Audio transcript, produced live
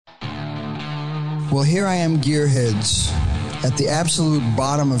Well, here I am, gearheads, at the absolute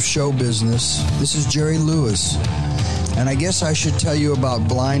bottom of show business. This is Jerry Lewis, and I guess I should tell you about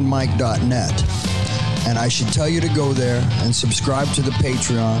blindmike.net. And I should tell you to go there and subscribe to the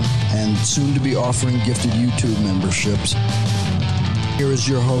Patreon, and soon to be offering gifted YouTube memberships. Here is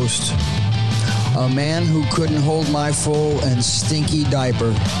your host, a man who couldn't hold my full and stinky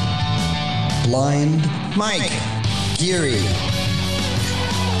diaper, Blind Mike Geary.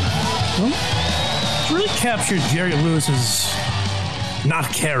 It's really captured Jerry Lewis's not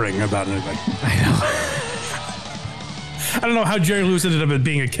caring about anything. I know. I don't know how Jerry Lewis ended up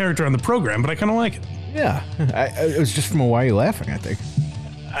being a character on the program, but I kind of like it. Yeah. It was just from a Why Are You Laughing, I think.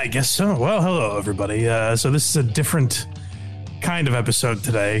 I guess so. Well, hello, everybody. So this is a different kind of episode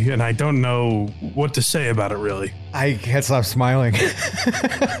today, and I don't know what to say about it, really. I can't stop smiling.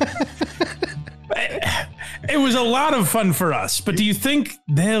 It was a lot of fun for us, but do you think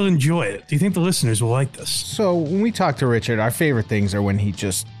they'll enjoy it? Do you think the listeners will like this? So when we talk to Richard, our favorite things are when he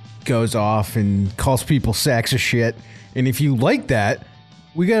just goes off and calls people sacks of shit. And if you like that,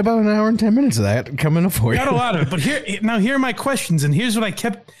 we got about an hour and 10 minutes of that coming up for you. Got a lot of it, but here are my questions, and here's what I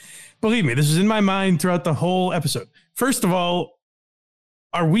kept. Believe me, this was in my mind throughout the whole episode. First of all,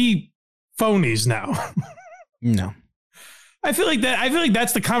 are we phonies now? No. I feel like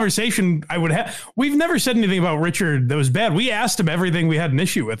that's the conversation I would have. We've never said anything about Richard that was bad. We asked him everything we had an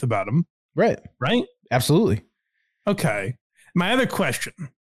issue with about him. Right. Right? Absolutely. Okay. My other question,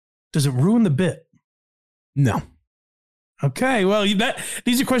 does it ruin the bit? No. Okay. Well,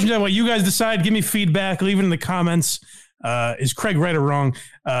 these are questions I want you guys decide. Give me feedback. Leave it in the comments. Is Craig right or wrong?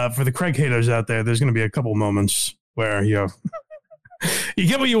 For the Craig haters out there, there's going to be a couple moments where, you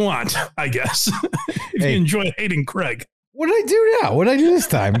get what you want, I guess, if you enjoy hating Craig. What did I do now? What did I do this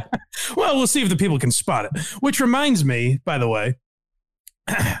time? Well, we'll see if the people can spot it. Which reminds me, by the way,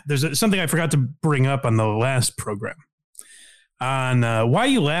 there's something I forgot to bring up on the last program. On Why Are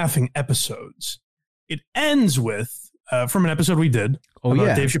You Laughing episodes, it ends with, from an episode we did,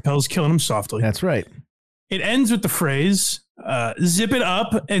 about Dave Chappelle's Killing Him Softly. That's right. It ends with the phrase, zip it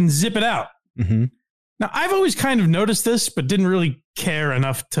up and zip it out. Mm-hmm. Now, I've always kind of noticed this, but didn't really care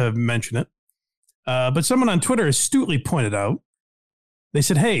enough to mention it. But someone on Twitter astutely pointed out, they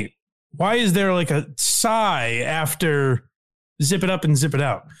said, hey, why is there like a sigh after zip it up and zip it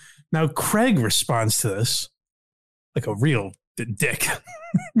out? Now, Craig responds to this like a real dick.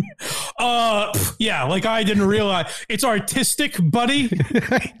 Yeah, like I didn't realize. It's artistic, buddy.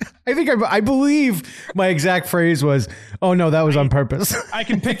 I believe my exact phrase was, oh, no, that was on purpose. I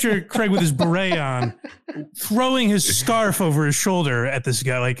can picture Craig with his beret on, throwing his scarf over his shoulder at this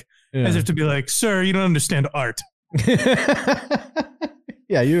guy, like, as if to be like, sir, you don't understand art.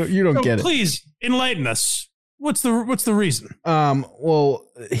 Yeah, you don't get it. Please enlighten us. What's the reason? Well,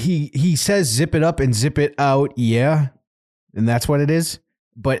 he says zip it up and zip it out, yeah, and that's what it is.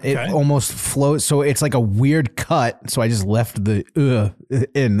 But it almost flows, so it's like a weird cut. So I just left the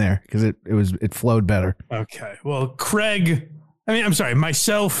in there because it flowed better. Okay. Well, Craig,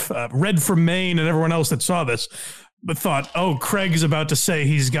 myself, Red from Maine, and everyone else that saw this, but thought, oh, Craig is about to say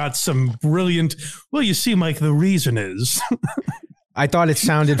he's got some brilliant. Well, you seem like the reason is. I thought it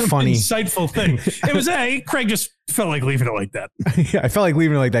sounded funny. Insightful thing. It was Craig just felt like leaving it like that. Yeah, I felt like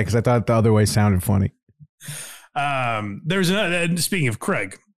leaving it like that because I thought the other way sounded funny. There's another. Speaking of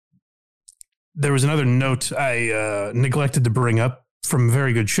Craig, there was another note I neglected to bring up from a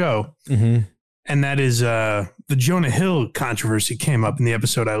very good show, and that is the Jonah Hill controversy came up in the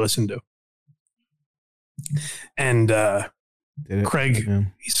episode I listened to. And Craig,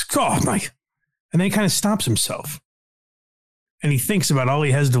 he's Mike, and then he kind of stops himself, and he thinks about all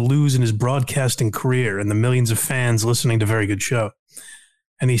he has to lose in his broadcasting career and the millions of fans listening to Very Good Show,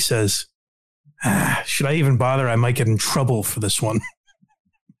 and he says, should I even bother? I might get in trouble for this one.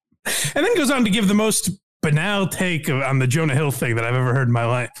 And then goes on to give the most banal take on the Jonah Hill thing that I've ever heard in my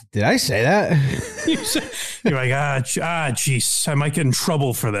life. Did I say that? You're like, jeez, I might get in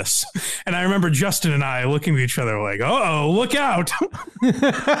trouble for this. And I remember Justin and I looking at each other like, uh-oh, look out.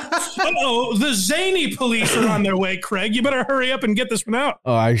 Uh-oh, the zany police are on their way, Craig. You better hurry up and get this one out.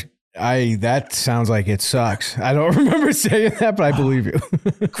 Oh, I that sounds like it sucks. I don't remember saying that, but I believe you.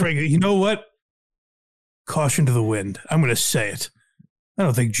 Craig, you know what? Caution to the wind. I'm going to say it. I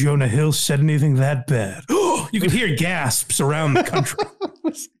don't think Jonah Hill said anything that bad. You could hear gasps around the country.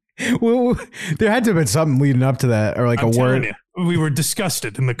 Well, there had to have been something leading up to that, or like a word. You, we were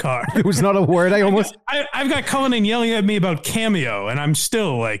disgusted in the car. It was not a word. I've got Cullinan yelling at me about Cameo, and I'm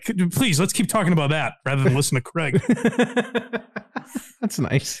still like, please, let's keep talking about that rather than listen to Craig. That's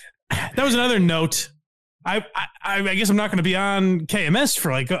nice. That was another note I guess I'm not going to be on KMS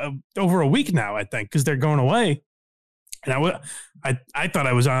for like over a week now, I think, because they're going away. And I thought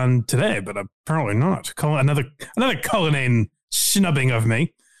I was on today, but apparently not. Another Cullinane snubbing of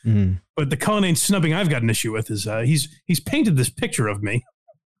me. Mm-hmm. But the Cullinane snubbing I've got an issue with is he's painted this picture of me.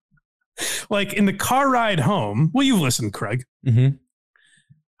 Like in the car ride home. Well, you listen, Craig. Mm-hmm.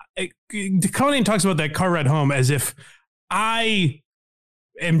 Cullinane talks about that car ride home as if I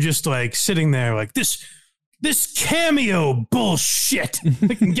am just like sitting there like this Cameo bullshit,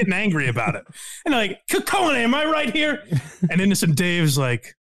 like I'm getting angry about it. And like, Cullinane, am I right here? And Innocent Dave's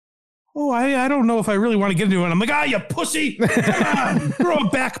like, oh, I don't know if I really want to get into it. I'm like, you pussy. Come on, grow a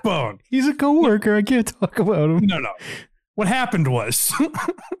backbone. He's a coworker. I can't talk about him. No. What happened was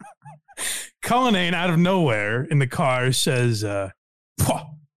Cullinane out of nowhere in the car says, there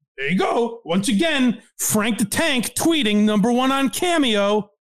you go. Once again, Frank the Tank tweeting #1 on Cameo.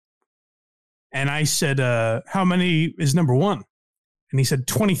 And I said, how many is #1? And he said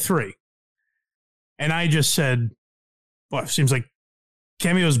 23. And I just said, well, it seems like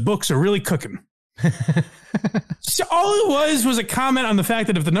Cameo's books are really cooking. So all it was a comment on the fact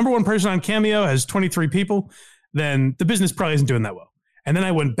that if the #1 person on Cameo has 23 people, then the business probably isn't doing that well. And then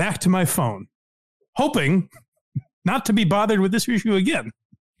I went back to my phone, hoping not to be bothered with this issue again.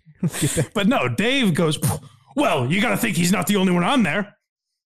 But no, Dave goes, well, you got to think he's not the only one on there.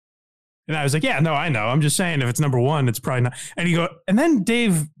 And I was like, yeah, no, I know. I'm just saying if it's #1, it's probably not. And then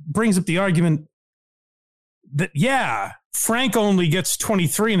Dave brings up the argument that, yeah, Frank only gets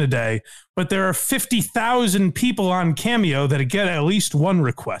 23 in a day, but there are 50,000 people on Cameo that get at least one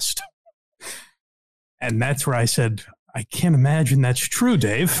request. And that's where I said, I can't imagine that's true,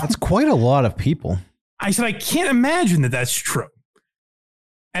 Dave. That's quite a lot of people. I said, I can't imagine that that's true.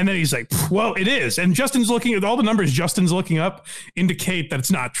 And then he's like, well, it is. And Justin's looking at all the numbers Justin's looking up indicate that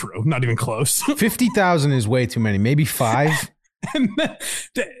it's not true. Not even close. 50,000 is way too many. Maybe 5.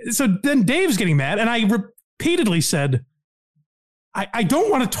 So then Dave's getting mad. And I repeatedly said, I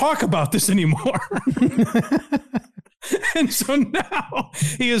don't want to talk about this anymore. And so now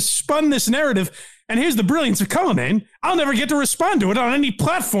he has spun this narrative. And here's the brilliance of Cullinane. I'll never get to respond to it on any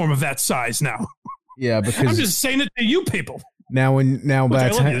platform of that size now. Yeah, because I'm just saying it to you people. Now by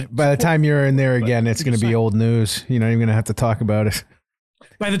the time you're in there again, it's going to be old news. You're not even going to have to talk about it.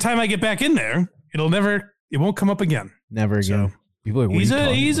 By the time I get back in there, it won't come up again. Never again. So, people are he's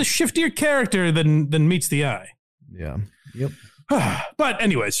a shiftier character than meets the eye. Yeah. Yep. But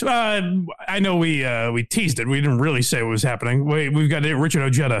anyways, I know we teased it. We didn't really say what was happening. We've got Richard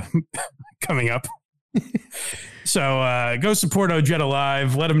Ojeda coming up. So go support Ojeda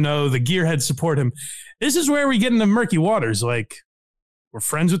live. Let him know the gearheads support him. This is where we get into murky waters. Like, we're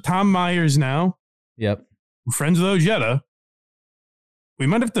friends with Tom Myers now. Yep. We're friends with Ojeda. We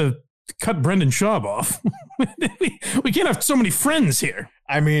might have to cut Brendan Schaub off. we can't have so many friends here.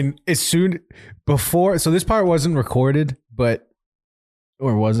 I mean, so this part wasn't recorded,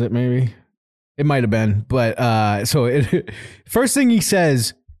 or was it maybe? It might have been. But first thing he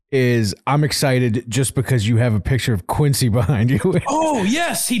says is, I'm excited just because you have a picture of Quincy behind you. Oh,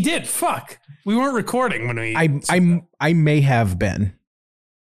 yes, he did. Fuck. We weren't recording when we... I may have been.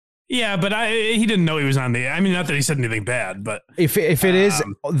 Yeah, but he didn't know he was on the... I mean, not that he said anything bad, but... If it is,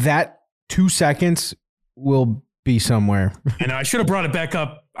 that 2 seconds will be somewhere. I know, I should have brought it back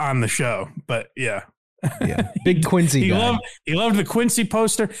up on the show, but yeah. Yeah, big Quincy guy. He loved the Quincy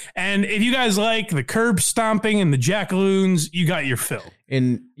poster. And if you guys like the curb stomping and the jackaloons, you got your fill.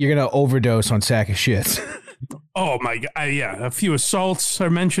 And you're going to overdose on sack of shit. Oh my God. Yeah. A few assaults are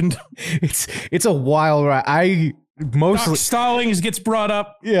mentioned. It's a wild ride. Doc Stallings gets brought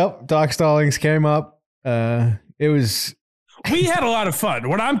up. Yep. Doc Stallings came up. It was. We had a lot of fun.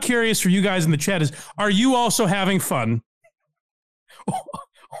 What I'm curious for you guys in the chat is, are you also having fun?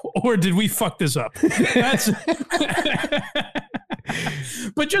 Or did we fuck this up?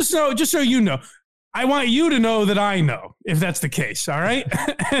 But just so you know, I want you to know that I know if that's the case. All right.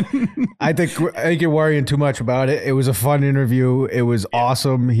 I think you're worrying too much about it. It was a fun interview. It was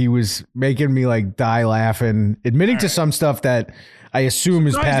awesome. He was making me like die laughing, admitting to some stuff that I assume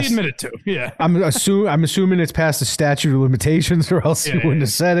is past. He admitted to. Yeah. I'm assuming it's past the statute of limitations, or else he wouldn't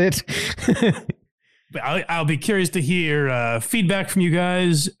have said it. I'll be curious to hear feedback from you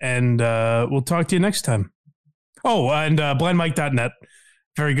guys, and we'll talk to you next time. Oh, and blindmike.net,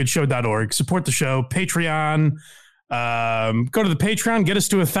 verygoodshow.org. Support the show. Patreon. Go to the Patreon. Get us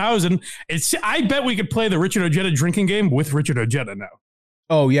to 1,000. I bet we could play the Richard Ojeda drinking game with Richard Ojeda now.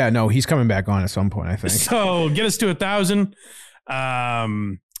 Oh, yeah. No, he's coming back on at some point, I think. So get us to 1,000.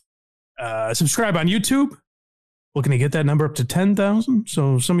 Subscribe on YouTube. looking to get that number up to 10,000.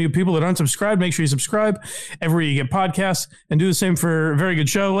 So some of you people that aren't subscribed, make sure you subscribe everywhere you get podcasts, and do the same for a very good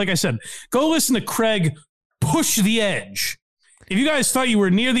show. Like I said, go listen to Craig push the edge. If you guys thought you were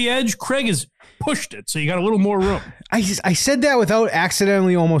near the edge, Craig has pushed it, so you got a little more room. I said that without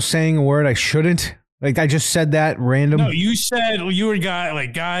accidentally almost saying a word I shouldn't. Like, I just said that random. No, you said you were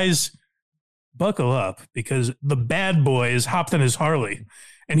guys, buckle up, because the bad boy is hopped on his Harley,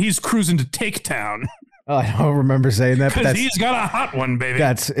 and he's cruising to Take Town. Oh, I don't remember saying that. Because he's got a hot one, baby.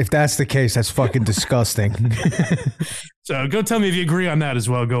 If that's the case, that's fucking disgusting. So go tell me if you agree on that as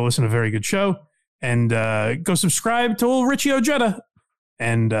well. Go listen to a very good show. And go subscribe to old Richie Ojeda.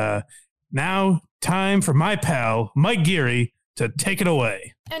 And now, time for my pal, Mike Geary, to take it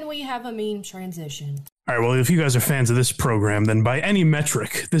away. And we have a meme transition. All right, well, if you guys are fans of this program, then by any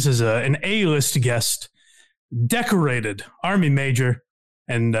metric, this is an A-list guest, decorated Army Major,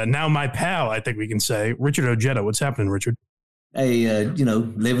 and now my pal, I think we can say, Richard Ojeda. What's happening, Richard? Hey,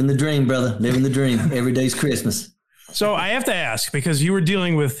 living the dream, brother. Living the dream. Every day's Christmas. So I have to ask, because you were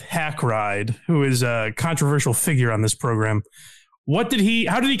dealing with Hack Ride, who is a controversial figure on this program. How did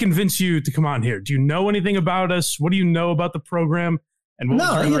he convince you to come on here? Do you know anything about us? What do you know about the program? And what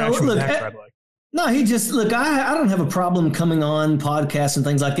was your interaction with Hack Ride like? No, he just, I don't have a problem coming on podcasts and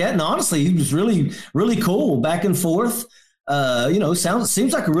things like that. And honestly, he was really, really cool, back and forth.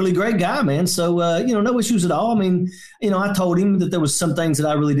 Seems like a really great guy, man. So, no issues at all. I mean, I told him that there was some things that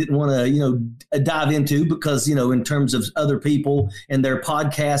I really didn't want to, dive into because, in terms of other people and their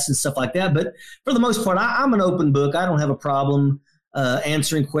podcasts and stuff like that. But for the most part, I'm an open book. I don't have a problem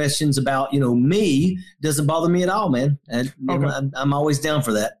answering questions about, me. Doesn't bother me at all, man. And I'm always down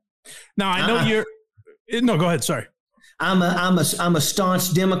for that. Now, I know no, go ahead. Sorry. I'm a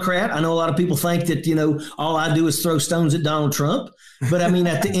staunch Democrat. I know a lot of people think that, all I do is throw stones at Donald Trump. But I mean,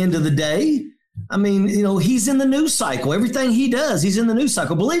 at the end of the day, he's in the news cycle. Everything he does, he's in the news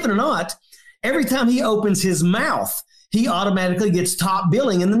cycle. Believe it or not, every time he opens his mouth, he automatically gets top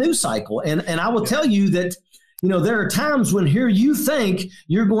billing in the news cycle. And I will tell you that, there are times when here you think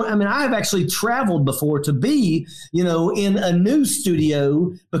you're going, I have actually traveled before to be, in a news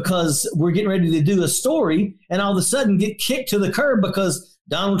studio because we're getting ready to do a story and all of a sudden get kicked to the curb because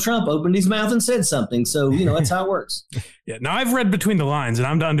Donald Trump opened his mouth and said something. So, that's how it works. Yeah. Now, I've read between the lines and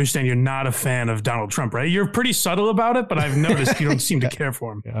I'm to understand you're not a fan of Donald Trump, right? You're pretty subtle about it, but I've noticed you don't seem to care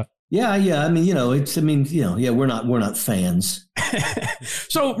for him. Yeah. We're not fans.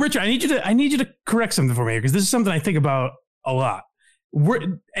 So, Richard, I need you to correct something for me here because this is something I think about a lot.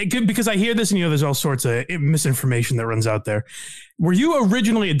 Because I hear this and there's all sorts of misinformation that runs out there. Were you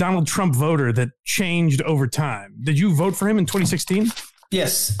originally a Donald Trump voter that changed over time? Did you vote for him in 2016?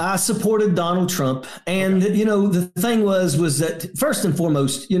 Yes, I supported Donald Trump. And, the thing was that first and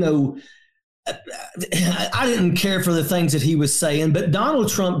foremost, I didn't care for the things that he was saying, but Donald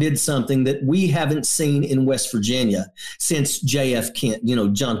Trump did something that we haven't seen in West Virginia since John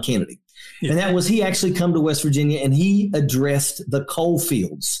Kennedy. Yeah. And that was he actually come to West Virginia and he addressed the coal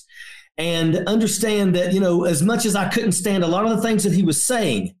fields. And understand that, as much as I couldn't stand a lot of the things that he was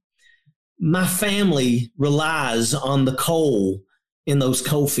saying, my family relies on the coal in those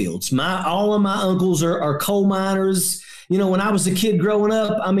coal fields. All of my uncles are coal miners. When I was a kid growing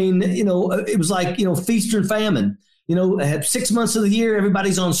up, it was like, feast or famine. I had 6 months of the year,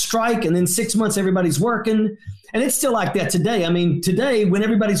 everybody's on strike, and then 6 months, everybody's working. And it's still like that today. Today, when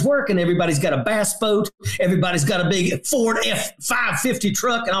everybody's working, everybody's got a bass boat, everybody's got a big Ford F-550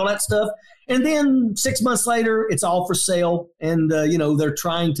 truck and all that stuff. And then 6 months later, it's all for sale. And, they're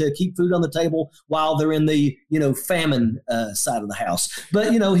trying to keep food on the table while they're in the, famine side of the house.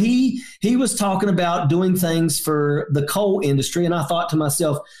 But, he was talking about doing things for the coal industry. And I thought to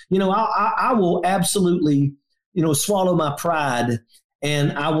myself, I will absolutely, swallow my pride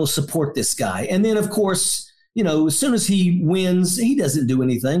and I will support this guy. And then, of course, as soon as he wins, he doesn't do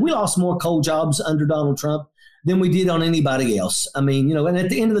anything. We lost more coal jobs under Donald Trump than we did on anybody else. And at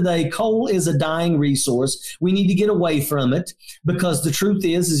the end of the day, coal is a dying resource. We need to get away from it because the truth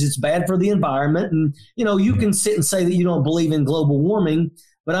is it's bad for the environment. And, you can sit and say that you don't believe in global warming,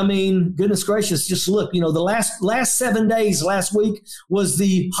 but goodness gracious, just look, the last 7 days, last week was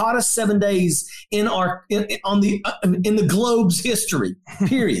the hottest 7 days in the globe's history,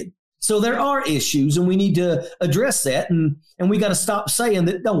 period. So there are issues and we need to address that. And we got to stop saying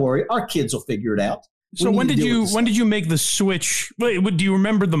that, don't worry, our kids will figure it out. So when did you make the switch? Do you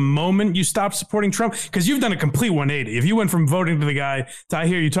remember the moment you stopped supporting Trump? Because you've done a complete 180. If you went from voting to the guy to I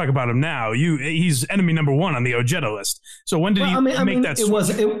hear you talk about him now, he's enemy number one on the Ojeda list. So when did make that switch?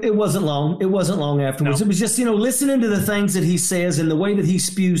 It wasn't long. It wasn't long afterwards. No. It was just listening to the things that he says and the way that he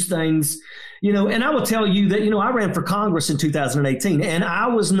spews things. And I will tell you that, I ran for Congress in 2018, and I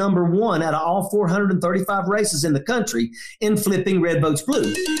was number one out of all 435 races in the country in flipping red votes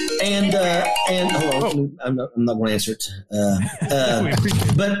blue. And hold on, I'm not going to answer it.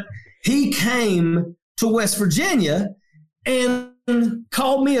 But he came to West Virginia and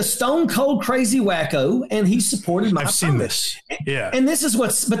called me a stone cold crazy wacko, and he supported my I've seen this. Yeah. And this is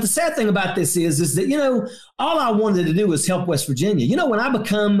but the sad thing about this is that, all I wanted to do was help West Virginia. When I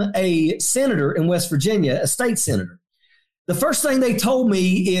become a senator in West Virginia, a state senator, the first thing they told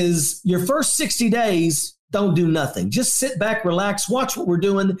me is your first 60 days, don't do nothing. Just sit back, relax, watch what we're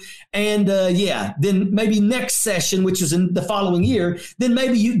doing. And then maybe next session, which is in the following year, then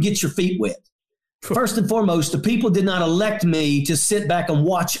maybe you can get your feet wet. First and foremost, the people did not elect me to sit back and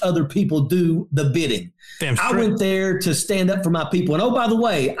watch other people do the bidding. I went there to stand up for my people. And by the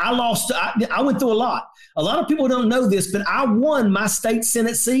way, I went through a lot. A lot of people don't know this, but I won my state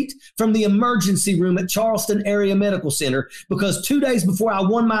Senate seat from the emergency room at Charleston Area Medical Center because 2 days before I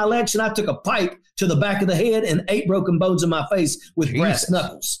won my election, I took a pipe to the back of the head and 8 broken bones in my face with brass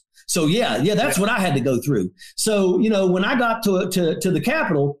knuckles. So that's what I had to go through. So, when I got to the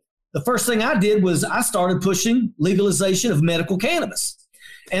Capitol, the first thing I did was I started pushing legalization of medical cannabis.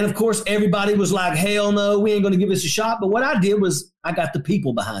 And of course, everybody was like, hell no, we ain't going to give this a shot. But what I did was I got the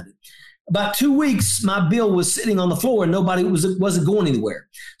people behind it. About 2 weeks, my bill was sitting on the floor and nobody wasn't going anywhere.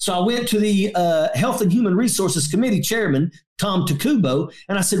 So I went to the Health and Human Resources Committee chairman, Tom Takubo,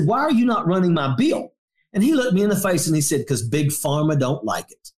 and I said, why are you not running my bill? And he looked me in the face and he said, because Big Pharma don't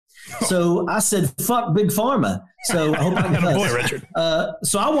like it. So I said, fuck Big Pharma. So I hope I can boy, Richard.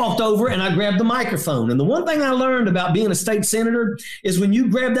 So I walked over and I grabbed the microphone. And the one thing I learned about being a state senator is when you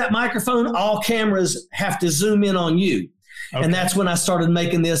grab that microphone, all cameras have to zoom in on you. Okay. And that's when I started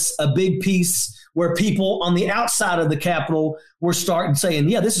making this a big piece where people on the outside of the Capitol were starting saying,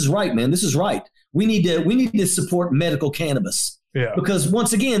 yeah, this is right, man. This is right. We need to support medical cannabis. Yeah. Because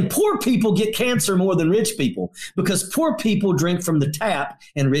once again, poor people get cancer more than rich people because poor people drink from the tap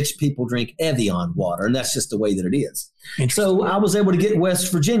and rich people drink Evian water. And that's just the way that it is. So I was able to get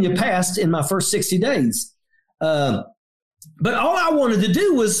West Virginia passed in my first 60 days. But all I wanted to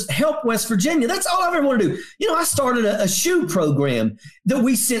do was help West Virginia. That's all I ever wanted to do. I started a shoe program that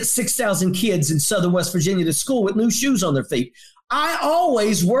we sent 6,000 kids in Southern West Virginia to school with new shoes on their feet. I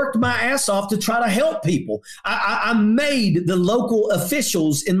always worked my ass off to try to help people. I made the local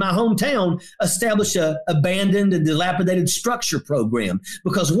officials in my hometown establish a abandoned and dilapidated structure program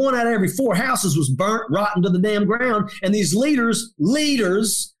because 1 out of every 4 houses was burnt, rotten to the damn ground. And these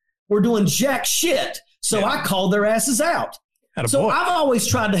leaders were doing jack shit. So I called their asses out. So I've always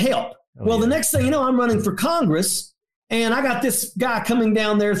tried to help. The next thing you know, I'm running for Congress and I got this guy coming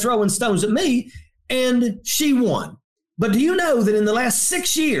down there throwing stones at me and she won. But do you know that in the last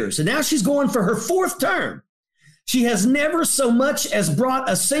 6 years, and now she's going for her 4th term, she has never so much as brought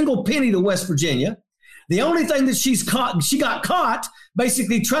a single penny to West Virginia. The only thing that she got caught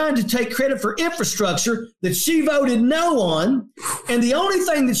basically trying to take credit for infrastructure that she voted no on. And the only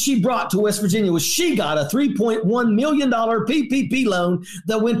thing that she brought to West Virginia was she got a $3.1 million PPP loan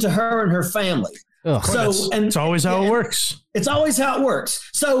that went to her and her family. Ugh, it's always how it works. It's always how it works.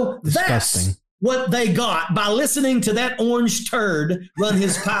 So disgusting. That's what they got by listening to that orange turd run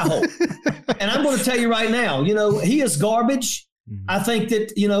his pie hole. And I'm going to tell you right now, he is garbage. I think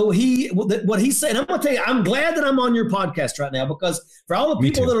that, what he said, I'm going to tell you, I'm glad that I'm on your podcast right now because for all the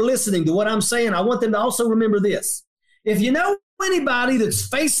people that are listening to what I'm saying, I want them to also remember this. If you know anybody that's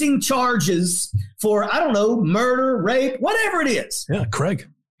facing charges for, I don't know, murder, rape, whatever it is. Yeah, Craig.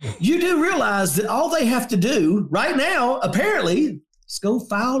 You do realize that all they have to do right now, apparently, is go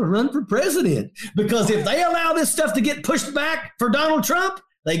file to run for president. Because if they allow this stuff to get pushed back for Donald Trump,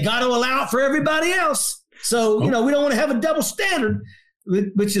 they got to allow it for everybody else. So, we don't want to have a double standard,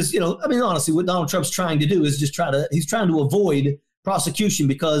 which is, honestly, what Donald Trump's trying to do is just he's trying to avoid prosecution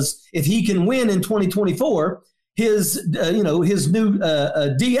because if he can win in 2024, his new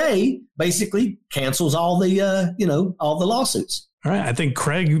DA basically cancels all the lawsuits. All right. I think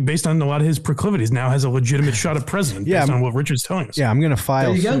Craig, based on a lot of his proclivities, now has a legitimate shot at president based on what Richard's telling us. Yeah, I'm going to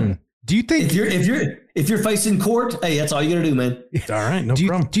file soon. Do you think if you're facing court, hey, that's all you got to do, man. All right, no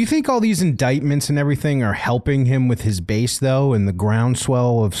problem. Do you think all these indictments and everything are helping him with his base though, and the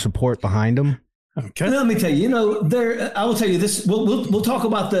groundswell of support behind him? Okay. Let me tell you, I will tell you this. We'll talk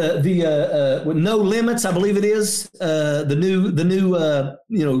about the No Limits, I believe it is, the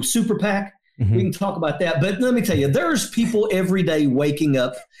new super PAC. We can talk about that. But let me tell you, there's people every day waking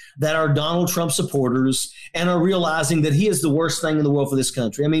up that are Donald Trump supporters and are realizing that he is the worst thing in the world for this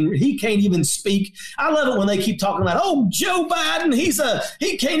country. I mean, he can't even speak. I love it when they keep talking about, oh, Joe Biden,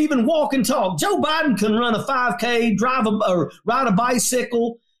 he can't even walk and talk. Joe Biden can run a 5K, or ride a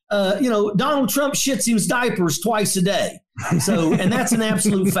bicycle. Donald Trump shits his diapers twice a day. So, and that's an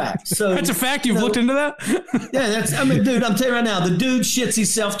absolute fact. So that's a fact. You've looked into that? Yeah, dude, I'm telling you right now, the dude shits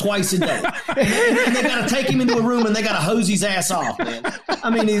himself twice a day. And they got to take him into a room and they got to hose his ass off, man. I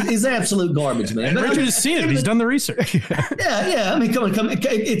mean, he's absolute garbage, man. But Richard has seen it. He's done the research. Yeah. I mean, come on.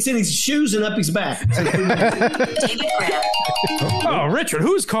 It's in his shoes and up his back. Oh, Richard,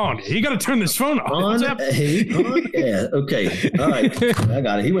 who's calling you? You got to turn this phone off. Yeah, okay. All right. I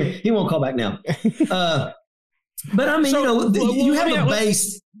got it. He won't call back now. But I mean, you have a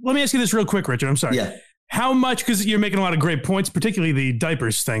base. Let me ask you this real quick, Richard. I'm sorry. Yeah. How much, because you're making a lot of great points, particularly the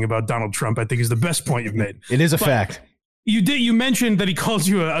diapers thing about Donald Trump, I think is the best point you've made. It is a fact. You mentioned that he calls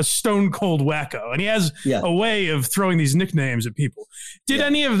you a stone cold wacko, and he has a way of throwing these nicknames at people. Did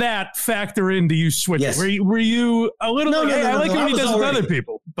any of that factor into you switching? Yes. Were you a little I like when he does with other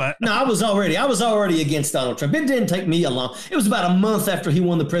people, but no, I was already against Donald Trump. It didn't take me a long. It was about a month after he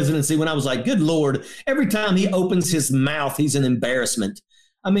won the presidency when I was like, good Lord, every time he opens his mouth, he's an embarrassment.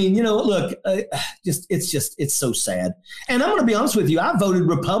 I mean, look, it's so sad. And I'm going to be honest with you. I voted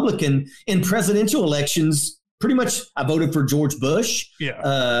Republican in presidential elections. Pretty much, I voted for George Bush. Yeah.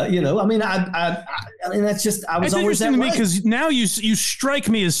 I mean, that's just, I was it's always that way. It's interesting to me because now you strike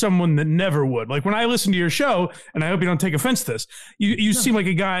me as someone that never would. Like when I listen to your show, and I hope you don't take offense to this, you seem like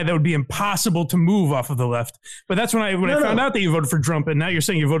a guy that would be impossible to move off of the left. But that's when I found out that you voted for Trump, and now you're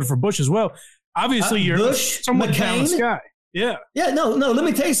saying you voted for Bush as well. Obviously, you're Bush, somewhat McCain, balanced guy. Yeah. Yeah, no, let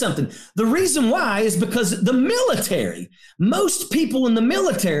me tell you something. The reason why is because the military, most people in the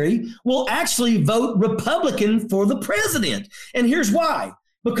military will actually vote Republican for the president. And here's why.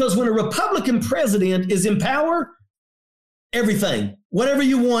 Because when a Republican president is in power, everything, whatever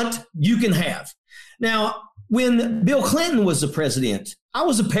you want, you can have. Now, when Bill Clinton was the president, I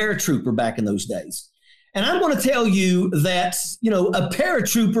was a paratrooper back in those days. And I'm going to tell you that, a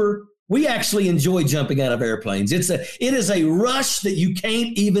paratrooper, we actually enjoy jumping out of airplanes. It is a rush that you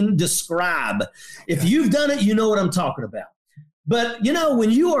can't even describe. If you've done it, you know what I'm talking about. But,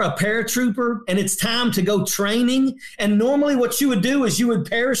 when you are a paratrooper and it's time to go training, and normally what you would do is you would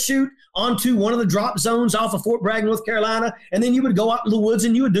parachute onto one of the drop zones off of Fort Bragg, North Carolina, and then you would go out in the woods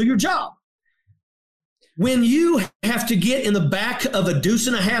and you would do your job. When you have to get in the back of a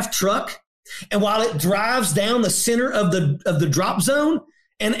deuce-and-a-half truck, and while it drives down the center of the drop zone,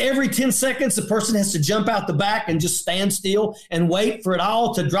 and every 10 seconds, the person has to jump out the back and just stand still and wait for it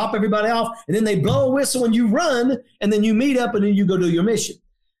all to drop everybody off. And then they blow a whistle and you run, and then you meet up and then you go do your mission.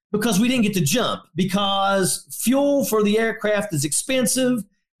 Because we didn't get to jump, because fuel for the aircraft is expensive,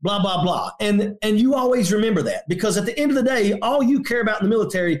 blah, blah, blah. And you always remember that, because at the end of the day, all you care about in the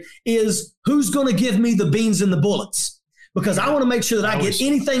military is who's going to give me the beans and the bullets. Because I want to make sure that I get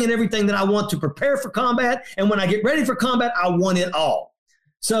anything and everything that I want to prepare for combat. And when I get ready for combat, I want it all.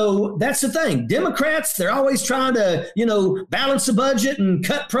 So that's the thing. Democrats, they're always trying to, balance the budget and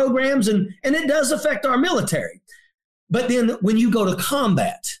cut programs, and it does affect our military. But then when you go to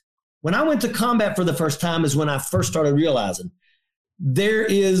combat, when I went to combat for the first time is when I first started realizing there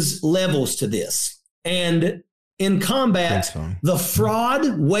is levels to this. And in combat, the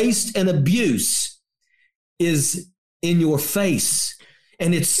fraud, waste, and abuse is in your face,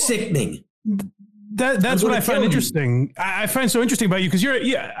 and it's sickening. That's what I find interesting. I find so interesting about you, because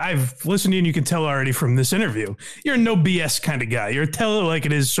I've listened to you and you can tell already from this interview, you're a no BS kind of guy. You're a tell it like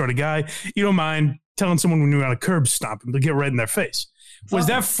it is sort of guy. You don't mind telling someone when you're on a curb stomp them to get right in their face. Was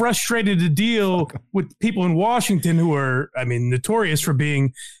that frustrated to deal with people in Washington who are, notorious for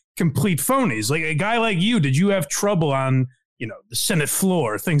being complete phonies? Like a guy like you, did you have trouble on, the Senate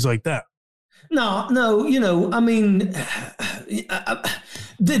floor, things like that? No,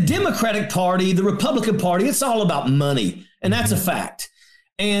 the Democratic Party, the Republican Party, it's all about money. And that's a fact.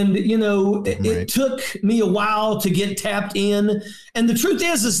 And, it took me a while to get tapped in. And the truth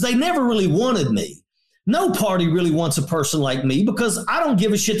is they never really wanted me. No party really wants a person like me, because I don't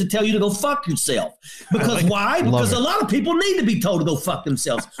give a shit to tell you to go fuck yourself. Because why? Because a lot of people need to be told to go fuck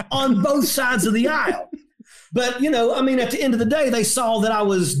themselves on both sides of the aisle. But, at the end of the day, they saw that I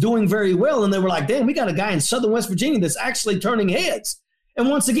was doing very well, and they were like, damn, we got a guy in Southern West Virginia that's actually turning heads. And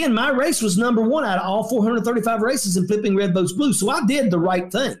once again, my race was number one out of all 435 races in flipping red votes blue. So I did the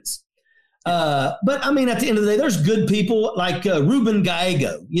right things. But I mean, at the end of the day, there's good people like Ruben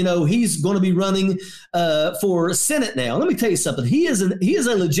Gallego. He's going to be running for Senate now. Let me tell you something. He is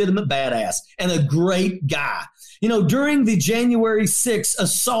a legitimate badass and a great guy. During the January 6th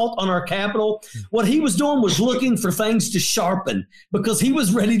assault on our Capitol, what he was doing was looking for things to sharpen because he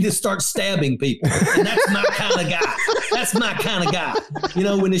was ready to start stabbing people. And that's my kind of guy. That's my kind of guy.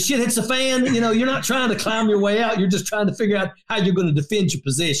 When the shit hits the fan, you're not trying to climb your way out. You're just trying to figure out how you're going to defend your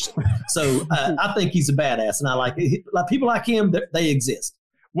position. So I think he's a badass, and I like it. People like him. They exist.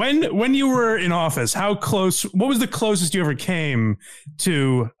 When you were in office, what was the closest you ever came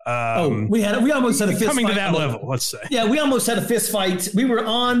to? We almost had a fist coming fight to that level. Let's say. Yeah, we almost had a fist fight. We were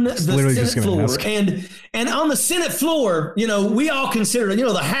on the Senate floor, and on the Senate floor, we all consider,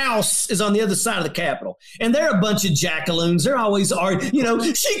 the House is on the other side of the Capitol, and they're a bunch of jackaloons. They're always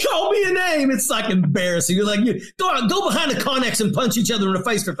arguing. She called me a name. It's like embarrassing. You're like, go behind the Connex and punch each other in the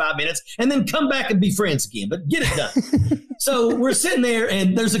face for 5 minutes, and then come back and be friends again. But get it done. So we're sitting there,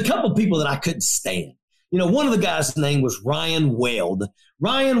 and there's a couple people that I couldn't stand. One of the guys' name was Ryan Weld.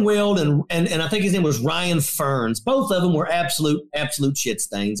 Ryan Weld and I think his name was Ryan Ferns. Both of them were absolute shit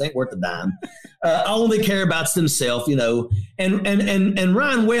stains. Ain't worth a dime. All they care about themselves, And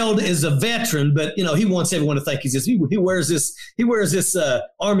Ryan Weld is a veteran, but he wants everyone to think he wears this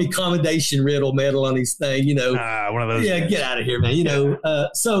Army Commendation Medal on his thing. One of those. Yeah, get out of here, man.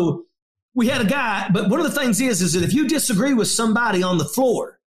 So we had a guy, but one of the things is that if you disagree with somebody on the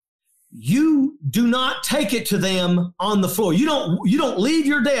floor, you do not take it to them on the floor. You don't leave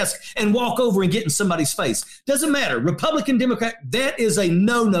your desk and walk over and get in somebody's face. Doesn't matter. Republican, Democrat, that is a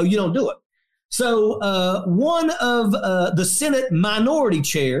no. You don't do it. So one of the Senate minority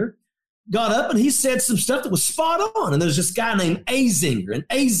chair got up and he said some stuff that was spot on. And there's this guy named Azinger, and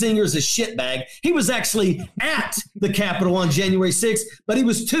Azinger is a shitbag. He was actually at the Capitol on January 6th, but he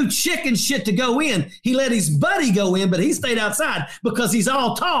was too chicken shit to go in. He let his buddy go in, but he stayed outside because he's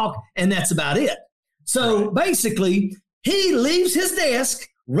all talk, and that's about it. So basically, he leaves his desk,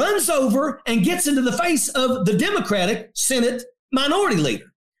 runs over, and gets into the face of the Democratic Senate minority leader.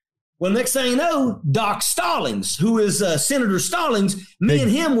 Well, next thing you know, Doc Stallings, who is Senator Stallings, me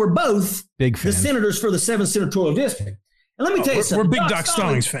and him were both the senators for the 7th Senatorial District. And let me tell you something. We're big Doc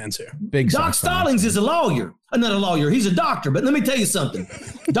Stallings fans here. Doc Stallings is a lawyer. Not a lawyer. He's a doctor. But let me tell you something.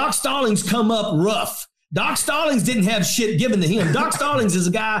 Doc Stallings come up rough. Doc Stallings didn't have shit given to him. Doc Stallings is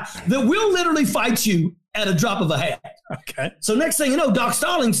a guy that will literally fight you at a drop of a hat. Okay. So next thing you know, Doc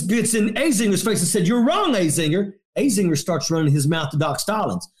Stallings gets in Azinger's face and said, "You're wrong, Azinger." Azinger starts running his mouth to Doc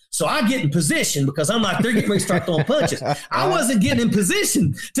Stallings. So I get in position because I'm like, they're getting ready to start throwing punches. I wasn't getting in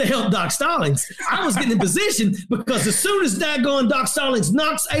position to help Doc Stallings. I was getting in position because as soon as daggone Doc Stallings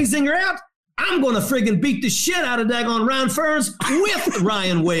knocks Azinger out, I'm going to friggin' beat the shit out of daggone Ryan Ferns with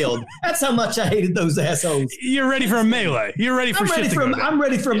Ryan Weld. That's how much I hated those assholes. You're ready for a melee. You're ready for shit to go down. I'm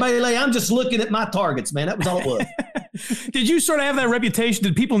ready for a melee. I'm just looking at my targets, man. That was all it was. Did you sort of have that reputation?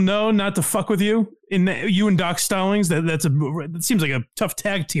 Did people know not to fuck with you? You and Doc Stallings? That seems like a tough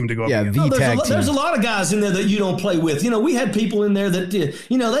tag team to go up against. There's a lot of guys in there that you don't play with. We had people in there that,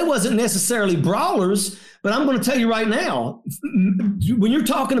 they wasn't necessarily brawlers, but I'm going to tell you right now, when you're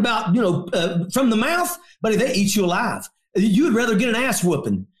talking about, from the mouth, buddy, they eat you alive. You would rather get an ass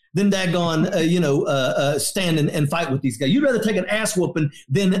whooping than daggone, stand and fight with these guys. You'd rather take an ass whooping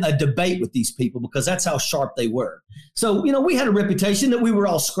than a debate with these people because that's how sharp they were. So, we had a reputation that we were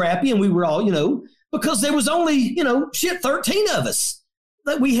all scrappy and we were all, because there was only, 13 of us.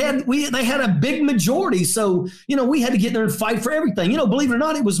 That they had a big majority. So, we had to get there and fight for everything. Believe it or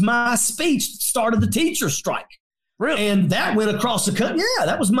not, it was my speech that started the teacher strike. Really? And that went across the country. Yeah,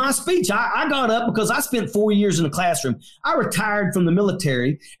 that was my speech. I got up because I spent 4 years in the classroom. I retired from the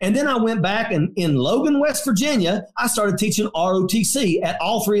military. And then I went back and in Logan, West Virginia, I started teaching ROTC at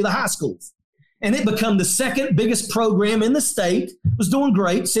all 3 of the high schools. And it became the second biggest program in the state. It was doing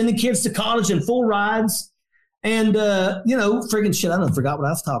great, sending kids to college in full rides. And, friggin' shit, I forgot what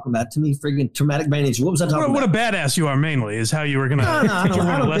I was talking about. To me, friggin' traumatic brain injury. What was I talking about? What a badass you are mainly is how you were going to teach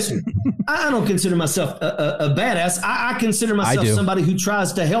everyone a lesson. I don't consider myself a badass. I consider myself somebody who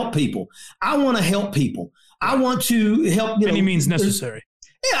tries to help people. I want to help people. I want to help. Any means necessary.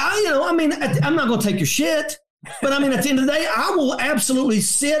 Yeah, I'm not going to take your shit. But at the end of the day, I will absolutely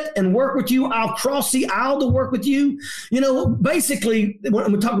sit and work with you. I'll cross the aisle to work with you. Basically,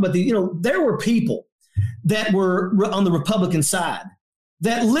 when we talk about there were people that were on the Republican side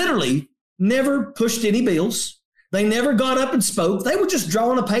that literally never pushed any bills. They never got up and spoke. They were just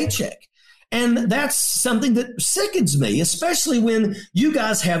drawing a paycheck. And that's something that sickens me, especially when you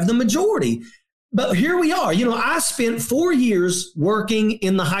guys have the majority. But here we are. I spent 4 years working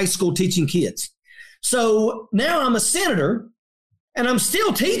in the high school teaching kids. So now I'm a senator and I'm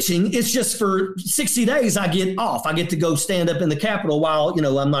still teaching. It's just for 60 days I get off. I get to go stand up in the Capitol while,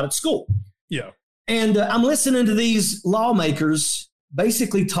 I'm not at school. Yeah. And I'm listening to these lawmakers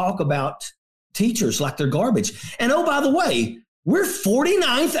basically talk about teachers like they're garbage. And oh, by the way, we're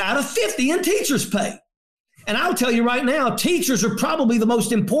 49th out of 50 in teachers' pay. And I'll tell you right now, teachers are probably the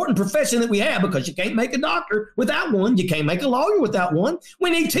most important profession that we have, because you can't make a doctor without one. You can't make a lawyer without one.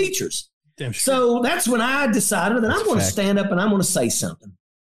 We need teachers. Damn sure. So that's when I decided that I'm going to stand up and I'm going to say something.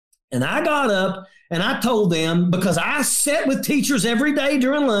 And I got up and I told them, because I sat with teachers every day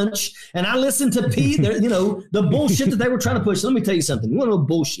during lunch and I listened to the bullshit that they were trying to push. Let me tell you something. You want to know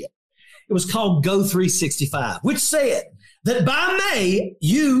bullshit? It was called Go 365, which said that by May,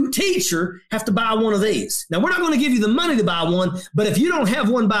 you, teacher, have to buy one of these. Now, we're not going to give you the money to buy one, but if you don't have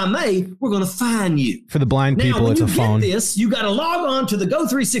one by May, we're going to fine you. For the blind people, it's a phone. Now, when you get this, you got to log on to the Go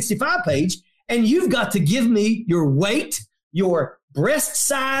 365 page, and you've got to give me your weight, your breast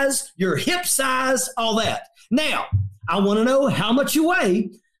size, your hip size, all that. Now, I want to know how much you weigh,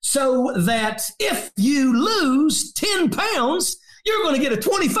 so that if you lose 10 pounds, you're going to get a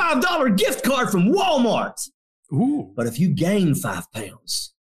 $25 gift card from Walmart. Ooh. But if you gain 5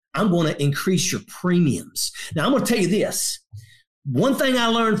 pounds, I'm going to increase your premiums. Now, I'm going to tell you this. One thing I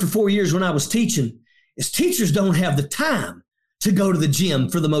learned for 4 years when I was teaching is teachers don't have the time to go to the gym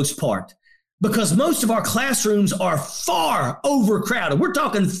for the most part, because most of our classrooms are far overcrowded. We're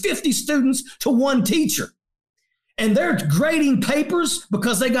talking 50 students to one teacher. And they're grading papers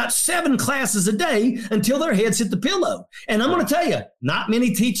because they got 7 classes a day until their heads hit the pillow. And I'm going to tell you, not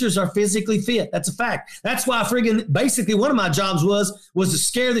many teachers are physically fit. That's a fact. That's why basically one of my jobs was to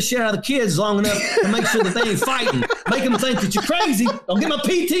scare the shit out of the kids long enough to make sure that they ain't fighting. Make them think that you're crazy. Don't get my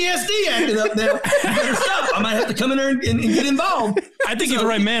PTSD acting up there. You better stop. I might have to come in there and get involved. I think you're the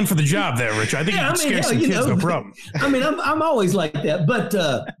right man for the job there, Rich. I think you can scare some kids, no problem. I mean, I'm always like that. But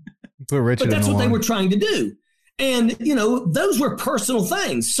that's what they were trying to do. And, those were personal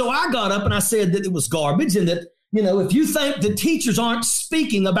things. So I got up and I said that it was garbage, and that, if you think the teachers aren't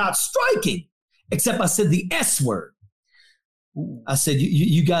speaking about striking, except I said the S word. I said,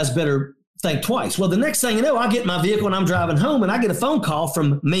 you guys better think twice. Well, the next thing you know, I get in my vehicle and I'm driving home and I get a phone call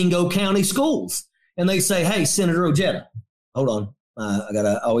from Mingo County Schools. And they say, hey, Senator Ojeda, hold on.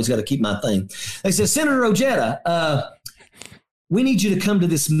 I always got to keep my thing. They said, Senator Ojeda, we need you to come to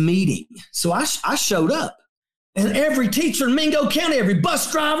this meeting. So I showed up. And every teacher in Mingo County, every bus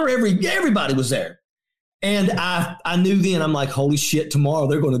driver, everybody was there. And I knew then, I'm like, holy shit, tomorrow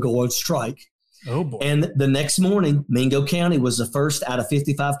they're going to go on strike. Oh, boy. And the next morning, Mingo County was the first out of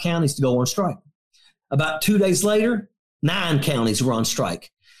 55 counties to go on strike. About 2 days later, 9 counties were on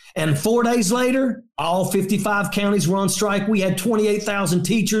strike. And 4 days later, all 55 counties were on strike. We had 28,000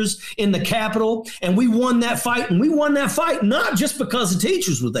 teachers in the Capitol, and we won that fight. And we won that fight not just because the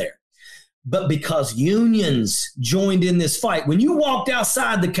teachers were there, but because unions joined in this fight. When you walked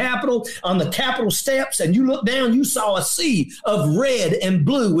outside the Capitol on the Capitol steps and you looked down, you saw a sea of red and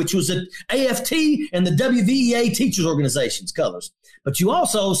blue, which was the AFT and the WVEA teachers organization's colors. But you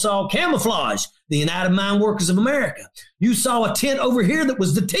also saw camouflage, the United Mine Workers of America. You saw a tent over here that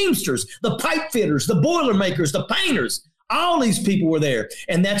was the Teamsters, the pipe fitters, the boilermakers, the painters. All these people were there.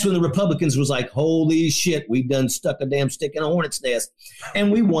 And that's when the Republicans was like, holy shit, we've done stuck a damn stick in a hornet's nest.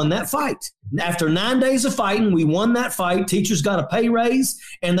 And we won that fight. After 9 days of fighting, we won that fight. Teachers got a pay raise,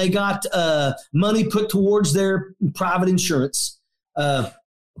 and they got money put towards their private insurance. I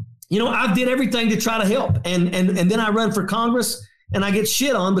did everything to try to help. And then I run for Congress, and I get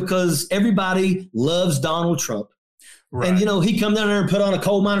shit on because everybody loves Donald Trump. Right. And, he come down there and put on a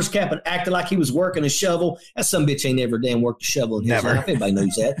coal miner's cap and acted like he was working a shovel. That some bitch ain't never damn worked a shovel in his life. Everybody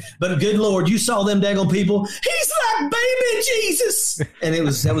knows that. But good Lord, you saw them daggone people. He's like baby Jesus. And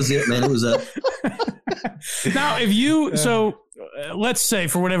that was it, man. It was Now, if you, let's say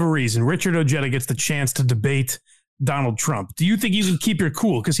for whatever reason, Richard Ojeda gets the chance to debate Donald Trump. Do you think you can keep your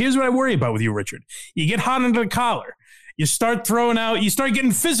cool? Because here's what I worry about with you, Richard. You get hot under the collar. You start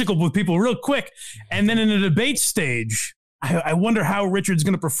getting physical with people real quick. And then in a debate stage, I wonder how Richard's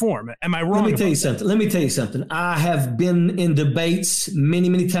going to perform. Am I wrong? Let me tell you something. I have been in debates many,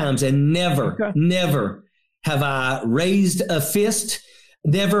 many times, and never have I raised a fist.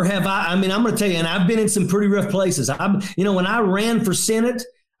 Never have I mean, I'm going to tell you, and I've been in some pretty rough places. When I ran for Senate,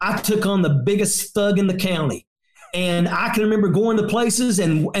 I took on the biggest thug in the county. And I can remember going to places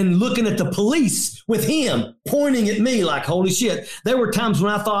and looking at the police with him pointing at me like, holy shit. There were times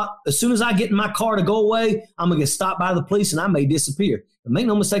when I thought, as soon as I get in my car to go away, I'm going to get stopped by the police and I may disappear. But make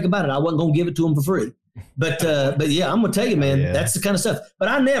no mistake about it, I wasn't going to give it to him for free. But yeah, I'm going to tell you, man, that's the kind of stuff. But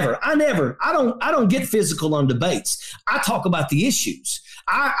I don't get physical on debates. I talk about the issues.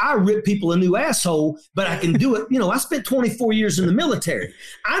 I rip people a new asshole, but I can do it. I spent 24 years in the military.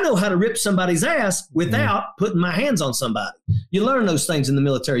 I know how to rip somebody's ass without putting my hands on somebody. You learn those things in the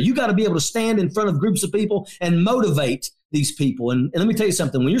military. You got to be able to stand in front of groups of people and motivate these people. And let me tell you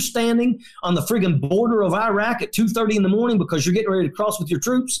something. When you're standing on the friggin' border of Iraq at 2:30 in the morning because you're getting ready to cross with your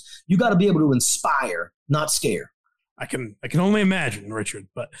troops, you got to be able to inspire, not scare. I can only imagine, Richard.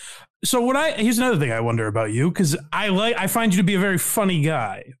 But so here's another thing I wonder about you, because I find you to be a very funny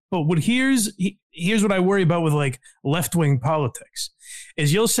guy. But here's what I worry about with like left-wing politics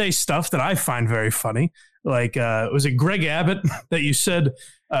is you'll say stuff that I find very funny. Like was it Greg Abbott that you said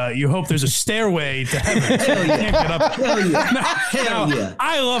you hope there's a stairway to heaven? Hell yeah. Can't get up. Hell yeah.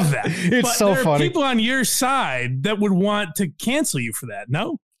 I love that. It's but so there funny. are people on your side that would want to cancel you for that.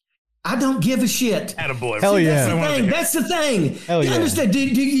 No? I don't give a shit. Attaboy. Hell yeah. That's the thing. Hell yeah. Understand?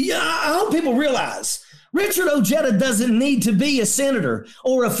 I hope people realize Richard Ojeda doesn't need to be a senator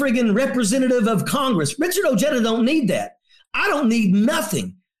or a friggin' representative of Congress. Richard Ojeda don't need that. I don't need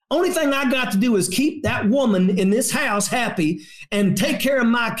nothing. Only thing I got to do is keep that woman in this house happy and take care of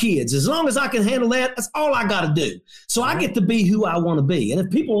my kids. As long as I can handle that, that's all I got to do. So I get to be who I want to be. And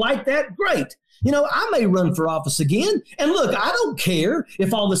if people like that, great. I may run for office again. And look, I don't care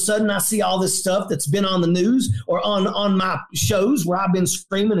if all of a sudden I see all this stuff that's been on the news or on my shows where I've been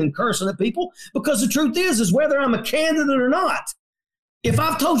screaming and cursing at people, because the truth is whether I'm a candidate or not, if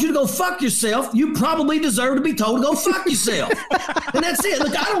I've told you to go fuck yourself, you probably deserve to be told to go fuck yourself. And that's it.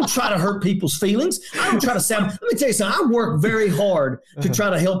 Look, I don't try to hurt people's feelings. I don't try to sound. Let me tell you something. I work very hard to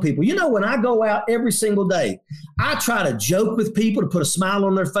try to help people. When I go out every single day, I try to joke with people to put a smile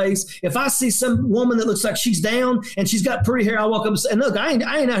on their face. If I see some woman that looks like she's down and she's got pretty hair, I'll walk up and say, and look, I ain't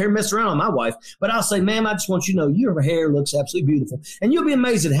out here messing around with my wife, but I'll say, ma'am, I just want you to know your hair looks absolutely beautiful. And you'll be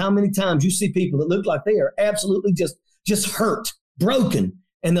amazed at how many times you see people that look like they are absolutely just hurt, broken,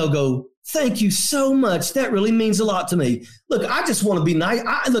 and they'll go, thank you so much. That really means a lot to me. Look, I just want to be nice.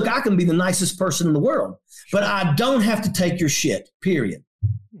 I can be the nicest person in the world, but I don't have to take your shit, period.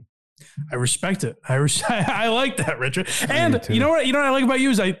 I respect it. I like that, Richard. And you know what I like about you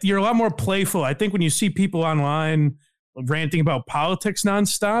is you're a lot more playful. I think when you see people online ranting about politics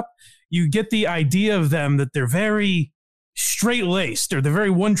nonstop, you get the idea of them that they're very straight-laced or they're very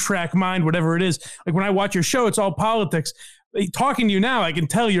one-track mind, whatever it is. Like when I watch your show, it's all politics. Talking to you now, I can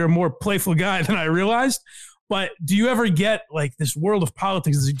tell you're a more playful guy than I realized. But do you ever get like this world of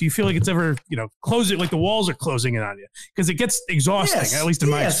politics? Do you feel like it's ever, close it, like the walls are closing in on you? Because it gets exhausting, at least in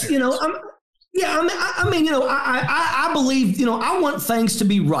my experience. I believe, I want things to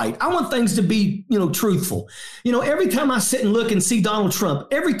be right. I want things to be, truthful. Every time I sit and look and see Donald Trump,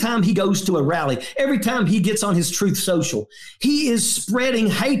 every time he goes to a rally, every time he gets on his Truth Social, he is spreading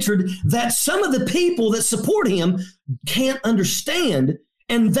hatred that some of the people that support him can't understand.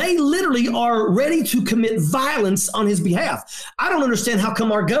 And they literally are ready to commit violence on his behalf. I don't understand how come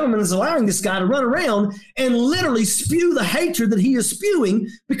our government is allowing this guy to run around and literally spew the hatred that he is spewing,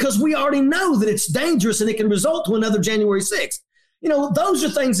 because we already know that it's dangerous and it can result to another January 6th. Those are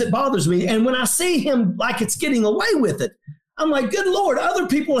things that bothers me. And when I see him like it's getting away with it, I'm like, good Lord, other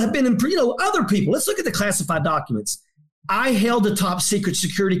people have been other people. Let's look at the classified documents. I held a top secret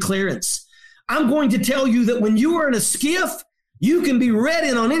security clearance. I'm going to tell you that when you are in a skiff, you can be read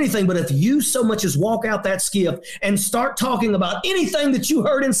in on anything, but if you so much as walk out that skiff and start talking about anything that you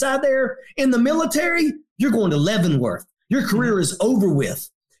heard inside there in the military, you're going to Leavenworth. Your career is over with.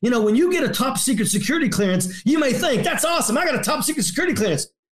 When you get a top secret security clearance, you may think, that's awesome. I got a top secret security clearance.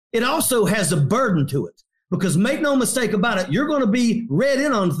 It also has a burden to it, because make no mistake about it, you're going to be read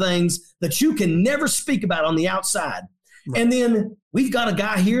in on things that you can never speak about on the outside. Right. And then we've got a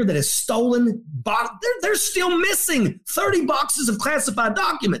guy here that has stolen. They're still missing 30 boxes of classified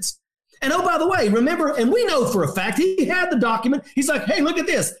documents. And oh, by the way, remember, and we know for a fact he had the document. He's like, hey, look at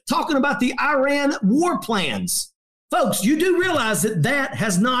this, talking about the Iran war plans. Folks, you do realize that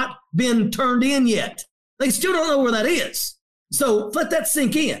has not been turned in yet. They still don't know where that is. So let that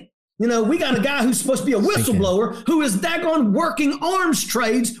sink in. We got a guy who's supposed to be a whistleblower who is daggone working arms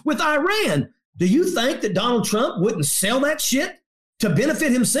trades with Iran. Do you think that Donald Trump wouldn't sell that shit to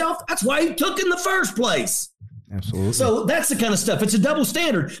benefit himself? That's why he took in the first place. Absolutely. So that's the kind of stuff. It's a double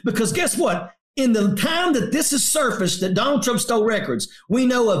standard, because guess what? in the time that this has surfaced, that Donald Trump stole records, we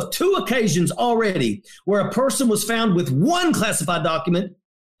know of 2 occasions already where a person was found with one classified document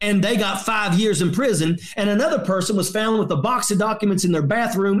and they got 5 years in prison, and another person was found with a box of documents in their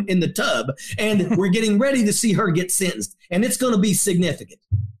bathroom in the tub, and we're getting ready to see her get sentenced, and it's going to be significant.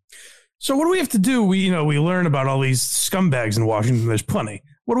 So what do we have to do? We learn about all these scumbags in Washington. There's plenty.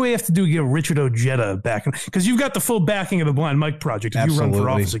 What do we have to do to get Richard Ojeda back? Because you've got the full backing of the Blind Mike Project if you run for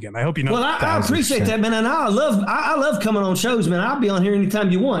office again. I hope you know. Well, I appreciate that, man. And I love coming on shows, man. I'll be on here anytime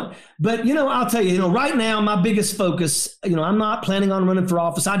you want. But, I'll tell you, right now, my biggest focus, I'm not planning on running for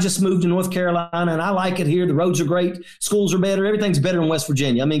office. I just moved to North Carolina, and I like it here. The roads are great. Schools are better. Everything's better in West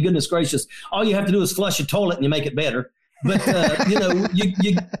Virginia. I mean, goodness gracious. All you have to do is flush a toilet and you make it better. But,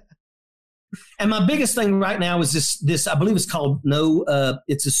 and my biggest thing right now is this, I believe it's called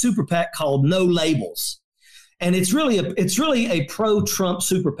it's a super PAC called No Labels. And it's really a pro-Trump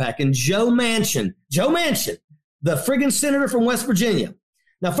super PAC. And Joe Manchin, the friggin' senator from West Virginia.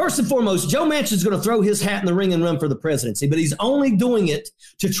 Now, first and foremost, Joe Manchin's going to throw his hat in the ring and run for the presidency, but he's only doing it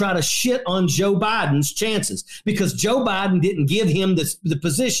to try to shit on Joe Biden's chances because Joe Biden didn't give him the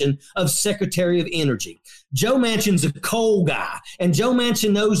position of Secretary of Energy. Joe Manchin's a coal guy, and Joe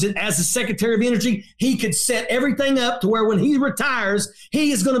Manchin knows that as the Secretary of Energy, he could set everything up to where when he retires,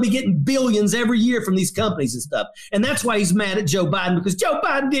 he is going to be getting billions every year from these companies and stuff. And that's why he's mad at Joe Biden, because Joe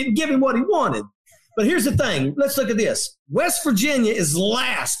Biden didn't give him what he wanted. But here's the thing. Let's look at this. West Virginia is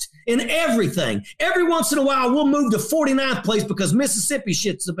last in everything. Every once in a while, we'll move to 49th place because Mississippi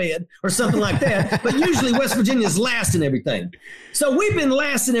shits the bed or something like that. But usually West Virginia is last in everything. So we've been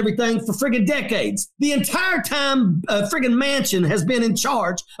last in everything for friggin' decades. The entire time friggin' Manchin has been in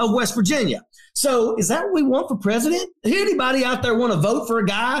charge of West Virginia. So is that what we want for president? Anybody out there want to vote for a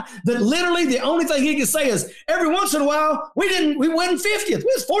guy that literally the only thing he can say is every once in a while, we wasn't 50th, we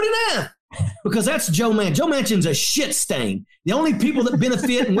was 49th. Because that's Joe Manchin. Joe Manchin's a shit stain. The only people that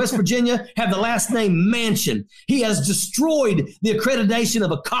benefit in West Virginia have the last name Manchin. He has destroyed the accreditation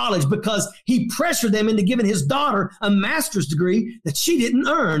of a college because he pressured them into giving his daughter a master's degree that she didn't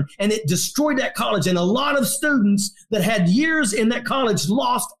earn, and it destroyed that college. And a lot of students that had years in that college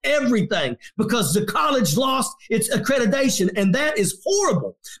lost everything because the college lost its accreditation, and that is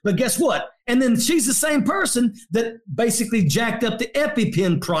horrible. But guess what? And then she's the same person that basically jacked up the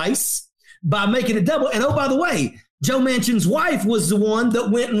EpiPen price by making it double. And oh, by the way, Joe Manchin's wife was the one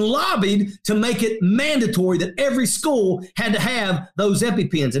that went and lobbied to make it mandatory that every school had to have those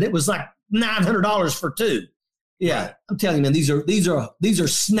EpiPens. And it was like $900 for 2. Yeah, I'm telling you, man, these are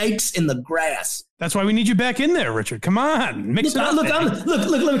snakes in the grass. That's why we need you back in there, Richard. Come on. Mix it up. Look,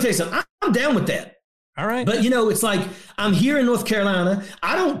 let me tell you something. I'm down with that. All right. But, it's like I'm here in North Carolina.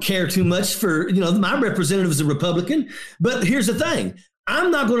 I don't care too much for, my representative is a Republican. But here's the thing.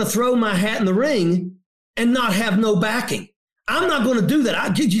 I'm not going to throw my hat in the ring and not have no backing. I'm not going to do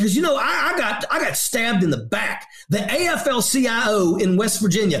that. Because, I got stabbed in the back. The AFL-CIO in West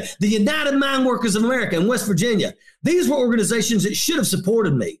Virginia, the United Mine Workers of America in West Virginia, these were organizations that should have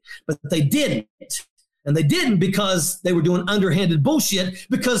supported me, but they didn't. And they didn't because they were doing underhanded bullshit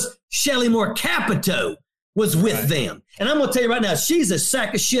because Shelley Moore Capito was with them. And I'm going to tell you right now, she's a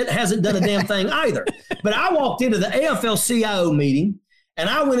sack of shit, hasn't done a damn thing either. But I walked into the AFL-CIO meeting, and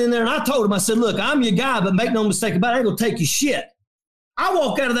I went in there and I told him, I said, look, I'm your guy, but make no mistake about it, I ain't going to take your shit. I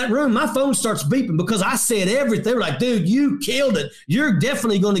walk out of that room, my phone starts beeping because I said everything. They were like, dude, you killed it. You're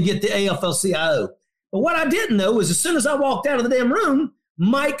definitely going to get the AFL-CIO. But what I didn't know is as soon as I walked out of the damn room,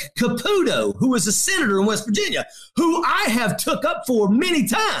 Mike Caputo, who was a senator in West Virginia, who I have took up for many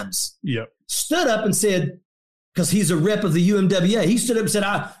times, stood up and said, because he's a rep of the UMWA, he stood up and said,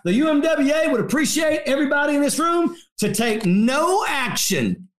 the UMWA would appreciate everybody in this room to take no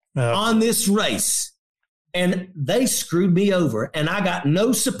action on this race. And they screwed me over, and I got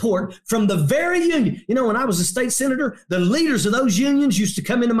no support from the very union. When I was a state senator, the leaders of those unions used to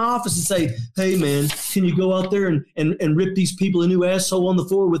come into my office and say, hey, man, can you go out there and rip these people a new asshole on the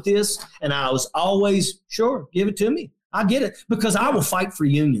floor with this? And I was always, sure, give it to me. I get it, because I will fight for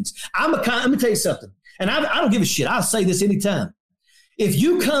unions. Let me tell you something, and I don't give a shit. I'll say this anytime. If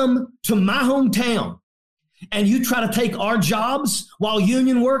you come to my hometown and you try to take our jobs while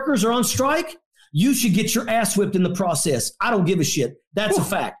union workers are on strike, you should get your ass whipped in the process. I don't give a shit. That's a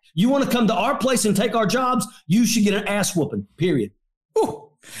fact. You want to come to our place and take our jobs, you should get an ass whooping, period.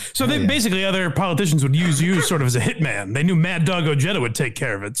 So basically other politicians would use you sort of as a hitman. They knew Mad Dog Ojeda would take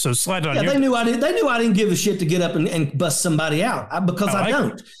care of it. So slide on you. They knew I didn't give a shit to get up and bust somebody out because I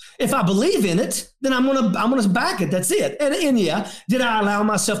don't. If I believe in it, then I'm gonna back it. That's it. And yeah, did I allow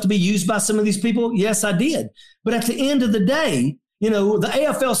myself to be used by some of these people? Yes, I did. But at the end of the day, The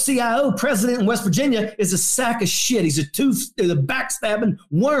AFL-CIO president in West Virginia is a sack of shit. He's a backstabbing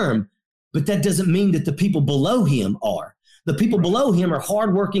worm. But that doesn't mean that the people below him are. The people below him are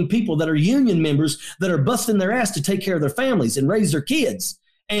hardworking people that are union members that are busting their ass to take care of their families and raise their kids.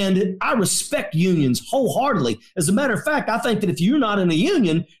 And I respect unions wholeheartedly. As a matter of fact, I think that if you're not in a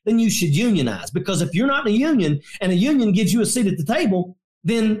union, then you should unionize. Because if you're not in a union and a union gives you a seat at the table,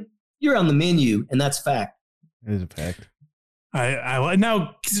 then you're on the menu, and that's fact. It is a fact. I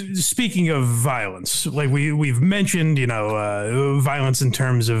now, speaking of violence, like we've mentioned, violence in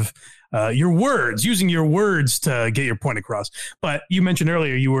terms of your words, using your words to get your point across. But you mentioned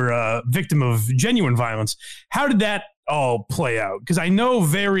earlier you were a victim of genuine violence. How did that all play out? Because I know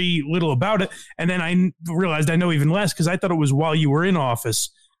very little about it, and then I realized I know even less because I thought it was while you were in office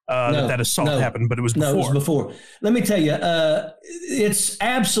that assault happened, but it was before. No, it was before. Let me tell you, it's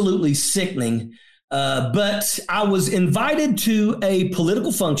absolutely sickening. But I was invited to a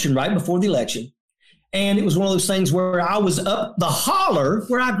political function right before the election. And it was one of those things where I was up the holler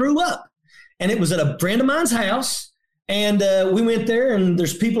where I grew up. And it was at a friend of mine's house. And we went there, and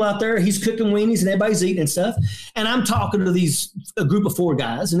there's people out there. He's cooking weenies and everybody's eating and stuff. And I'm talking to a group of 4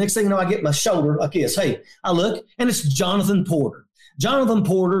 guys. And next thing you know, I get my shoulder like this. Hey, I look, and it's Jonathan Porter. Jonathan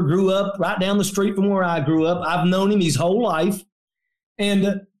Porter grew up right down the street from where I grew up. I've known him his whole life.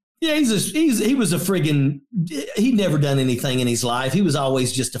 And yeah, he was a friggin', he'd never done anything in his life. He was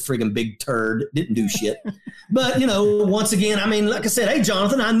always just a friggin' big turd, didn't do shit. But, once again, I mean, like I said, hey,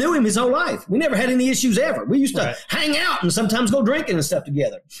 Jonathan, I knew him his whole life. We never had any issues ever. We used to hang out and sometimes go drinking and stuff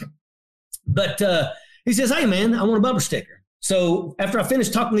together. But he says, hey, man, I want a bumper sticker. So after I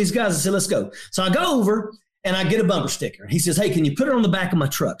finished talking to these guys, I said, let's go. So I go over and I get a bumper sticker. He says, hey, can you put it on the back of my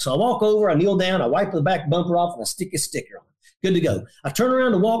truck? So I walk over, I kneel down, I wipe the back bumper off, and I stick a sticker on it. Good to go. I turn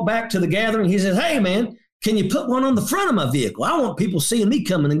around to walk back to the gathering. He says, hey, man, can you put one on the front of my vehicle? I want people seeing me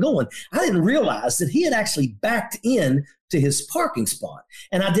coming and going. I didn't realize that he had actually backed in to his parking spot.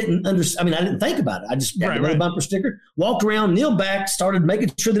 And I didn't understand. I didn't think about it. I just got another bumper sticker, walked around, kneeled back, started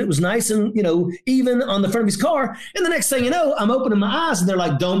making sure that it was nice and, even on the front of his car. And the next thing you know, I'm opening my eyes and they're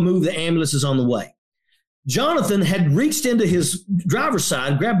like, don't move. The ambulance is on the way. Jonathan had reached into his driver's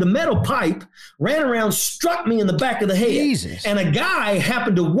side, grabbed a metal pipe, ran around, struck me in the back of the head. Jesus. And a guy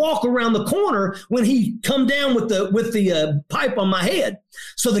happened to walk around the corner when he come down with the pipe on my head.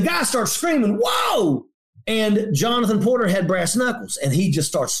 So the guy starts screaming, whoa! And Jonathan Porter had brass knuckles, and he just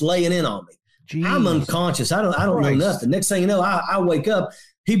starts laying in on me. Jeez. I'm unconscious. I don't know nothing. Next thing you know, I wake up.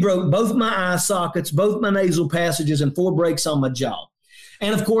 He broke both my eye sockets, both my nasal passages, and 4 breaks on my jaw.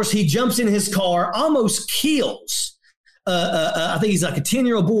 And, of course, he jumps in his car, almost kills, I think he's like a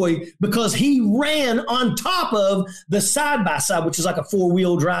 10-year-old boy, because he ran on top of the side-by-side, which is like a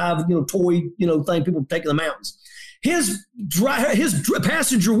 4-wheel drive, toy, thing people take in the mountains. His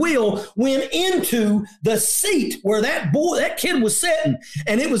passenger wheel went into the seat where that kid was sitting,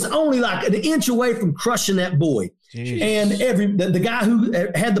 and it was only like an inch away from crushing that boy. Jeez. And the guy who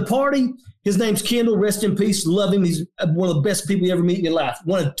had the party, his name's Kendall. Rest in peace. Love him. He's one of the best people you ever meet in your life.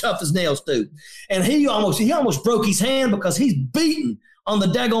 One of the toughest nails, too. And he almost broke his hand because he's beating on the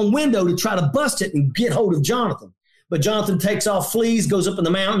daggone window to try to bust it and get hold of Jonathan. But Jonathan takes off, flees, goes up in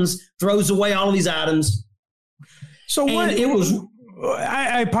the mountains, throws away all of these items. So what? It was.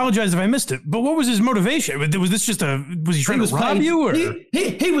 I apologize if I missed it, but what was his motivation? Was this just was he trying to rob you? Or?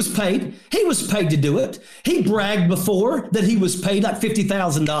 He was paid. He was paid to do it. He bragged before that he was paid like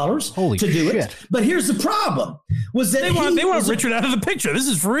 $50,000 to do it. But here's the problem: was that they want Richard out of the picture. This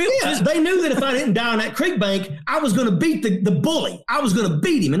is for real. Yeah, they knew that if I didn't die on that creek bank, I was going to beat the bully. I was going to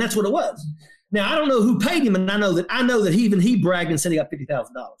beat him, and that's what it was. Now I don't know who paid him, and I know that he bragged and said he got $50,000.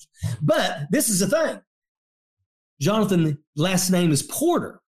 But this is the thing. Jonathan's last name is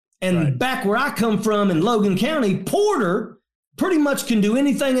Porter. And back where I come from in Logan County, Porter pretty much can do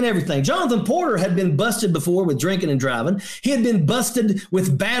anything and everything. Jonathan Porter had been busted before with drinking and driving. He had been busted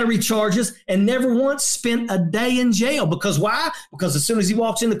with battery charges and never once spent a day in jail. Because why? Because as soon as he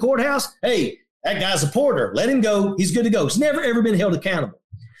walks in the courthouse, hey, that guy's a Porter. Let him go. He's good to go. He's never, ever been held accountable.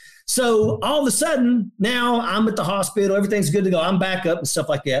 So all of a sudden, now I'm at the hospital. Everything's good to go. I'm back up and stuff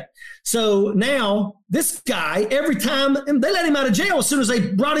like that. So now this guy, every time, and they let him out of jail as soon as they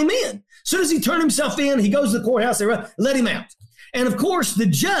brought him in. As soon as he turned himself in, he goes to the courthouse, they let him out. And, of course, the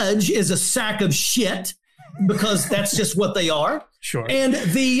judge is a sack of shit because that's just what they are. Sure. And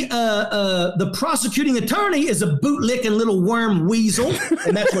the prosecuting attorney is a bootlicking little worm weasel,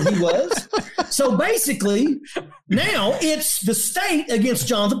 and that's what he was. So basically, now it's the state against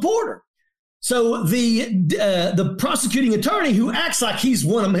Jonathan Porter. So the prosecuting attorney who acts like he's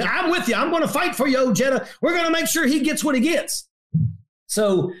one of them, I'm with you. I'm going to fight for you, Ojeda. We're going to make sure he gets what he gets.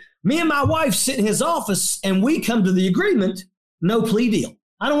 So me and my wife sit in his office and we come to the agreement, no plea deal.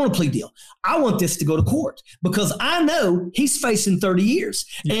 I don't want a plea deal. I want this to go to court because I know he's facing 30 years.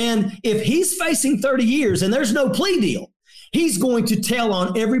 Yeah. And if he's facing 30 years and there's no plea deal, he's going to tell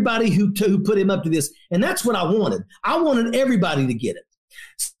on everybody who put him up to this. And that's what I wanted. I wanted everybody to get it.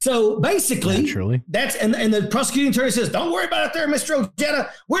 So basically, that's and the prosecuting attorney says, "Don't worry about it, there, Mr. Ojeda.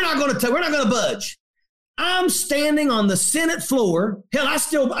 We're not going to budge." I'm standing on the Senate floor. Hell,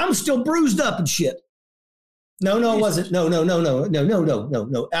 I'm still bruised up and shit. No, it wasn't. No.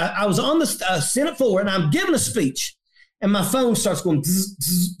 I was on the Senate floor and I'm giving a speech, and my phone starts going. Zzz,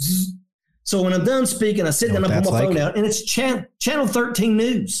 zzz, zzz. So when I'm done speaking, I sit down and I pull my phone out, and it's Channel 13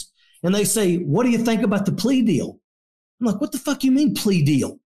 News, and they say, "What do you think about the plea deal?" I'm like, "What the fuck you mean plea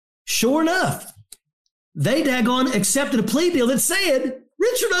deal?" Sure enough, they daggone accepted a plea deal that said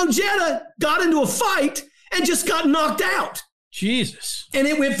Richard Ojeda got into a fight and just got knocked out. Jesus. And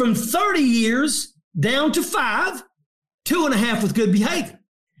it went from 30 years down to 5, 2.5 with good behavior.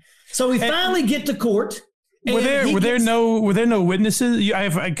 So we finally get to court. Were there no witnesses?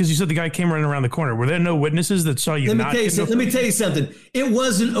 Because you said the guy came running around the corner. Were there no witnesses that saw you? Let me tell you something. It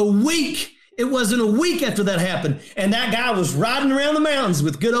wasn't a week. It wasn't a week after that happened, and that guy was riding around the mountains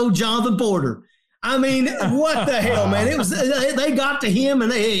with good old Jonathan Porter. I mean, what the hell, man? It was they got to him,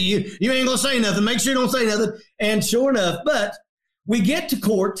 and hey, you ain't gonna say nothing. Make sure you don't say nothing. And sure enough, but we get to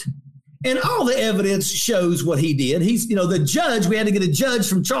court. And all the evidence shows what he did. He's, the judge, we had to get a judge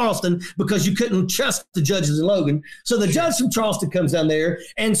from Charleston because you couldn't trust the judges in Logan. So the judge from Charleston comes down there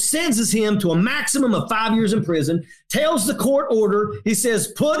and sentences him to a maximum of 5 years in prison, tells the court order, he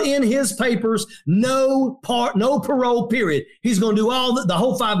says, put in his papers, no parole period. He's going to do all the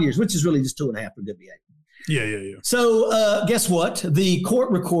whole 5 years, which is really just 2.5 for good behavior. Yeah. So guess what? The court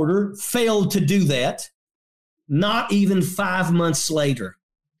recorder failed to do that. Not even 5 months later.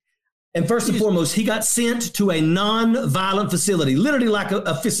 And first and foremost, he got sent to a non-violent facility, literally like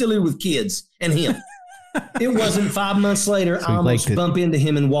a facility with kids and him. It wasn't 5 months later. So I almost bump into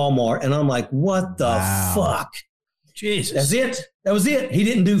him in Walmart, and I'm like, what the fuck? Jesus. That's it. That was it. He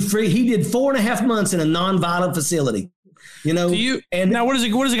didn't do free. He did 4.5 months in a non-violent facility. Now, what does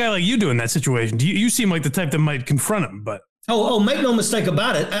a guy like you do in that situation? You seem like the type that might confront him, but. Oh, make no mistake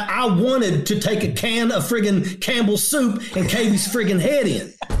about it. I wanted to take a can of friggin' Campbell's soup and cave his friggin' head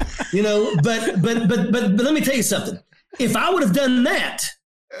in, but let me tell you something. If I would have done that,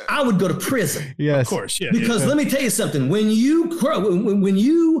 I would go to prison. Yes, of course. Yeah. Because let me tell you something. When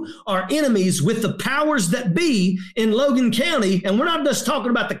you are enemies with the powers that be in Logan County, and we're not just talking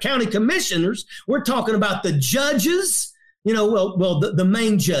about the county commissioners, we're talking about the judges, the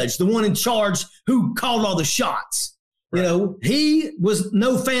main judge, the one in charge who called all the shots. Right. He was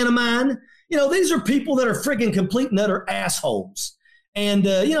no fan of mine. These are people that are freaking complete and utter assholes. And,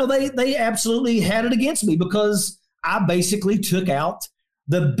 they absolutely had it against me because I basically took out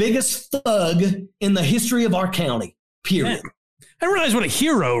the biggest thug in the history of our county, period. Man, I didn't realize what a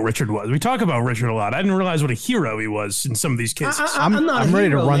hero Richard was. We talk about Richard a lot. I didn't realize what a hero he was in some of these cases. I'm ready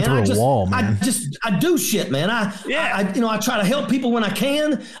to run through a wall, man. I do shit, man. I try to help people when I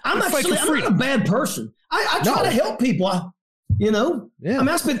can. I'm not a bad person. I try to help people. Yeah.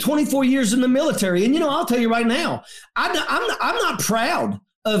 I spent 24 years in the military, and I'll tell you right now, I'm not proud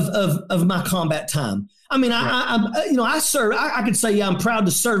of my combat time. I mean, I serve. I could say I'm proud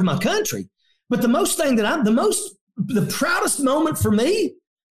to serve my country, but the proudest moment for me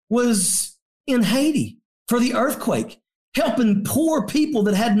was in Haiti for the earthquake, helping poor people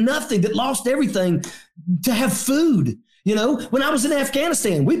that had nothing, that lost everything, to have food. When I was in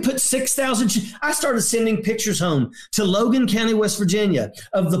Afghanistan, we put 6,000. I started sending pictures home to Logan County, West Virginia,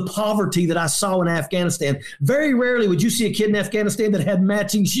 of the poverty that I saw in Afghanistan. Very rarely would you see a kid in Afghanistan that had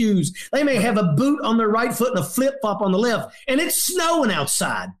matching shoes. They may have a boot on their right foot and a flip-flop on the left, and it's snowing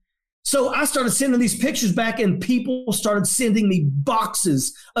outside. So I started sending these pictures back, and people started sending me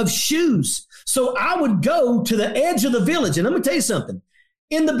boxes of shoes. So I would go to the edge of the village, and let me tell you something.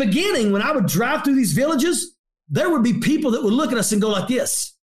 In the beginning, when I would drive through these villages, there would be people that would look at us and go like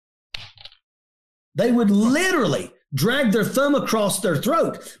this. They would literally drag their thumb across their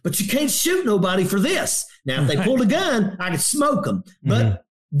throat, but you can't shoot nobody for this. Now, if they pulled a gun, I could smoke them, but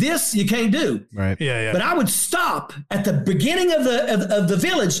this you can't do. Right. Yeah. But I would stop at the beginning of the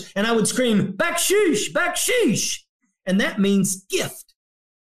village, and I would scream, backsheesh, backsheesh. And that means gift.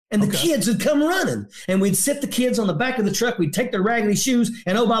 And the kids would come running, and we'd sit the kids on the back of the truck. We'd take their raggedy shoes,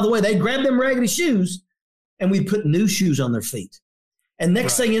 and oh, by the way, they'd grab them raggedy shoes, and we put new shoes on their feet. And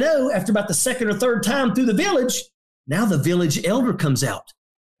next thing you know, after about the second or third time through the village, now the village elder comes out.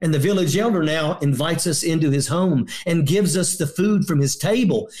 And the village elder now invites us into his home and gives us the food from his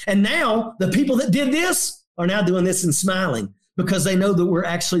table. And now the people that did this are now doing this and smiling because they know that we're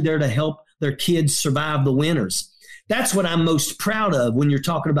actually there to help their kids survive the winters. That's what I'm most proud of when you're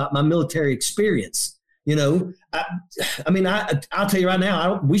talking about my military experience. You know, I'll tell you right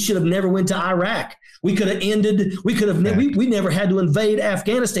now, we should have never went to Iraq. We could have ended. We never had to invade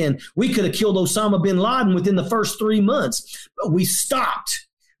Afghanistan. We could have killed Osama bin Laden within the first 3 months, but we stopped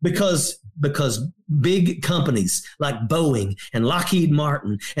because big companies like Boeing and Lockheed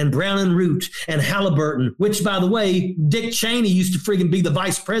Martin and Brown and Root and Halliburton, which, by the way, Dick Cheney used to friggin' be the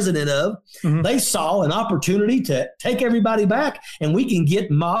vice president of, they saw an opportunity to take everybody back, and we can get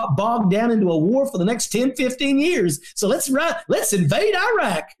bogged down into a war for the next 10, 15 years. So let's invade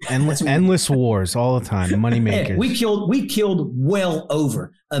Iraq. Endless wars all the time, money makers. We killed well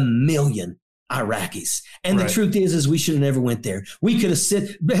over 1 million Iraqis. And the truth is we should have never went there. We could have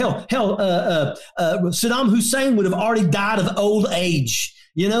Saddam Hussein would have already died of old age.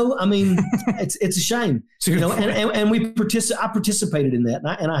 You know, I mean, it's a shame. You know, and I participated in that,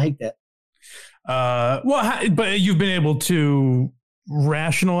 and I hate that. But you've been able to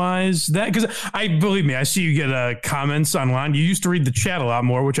rationalize that, because believe me, I see you get comments online. You used to read the chat a lot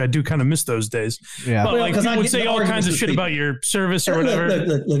more, which I do kind of miss those days. Yeah, but like people would say all kinds of shit about your service or whatever.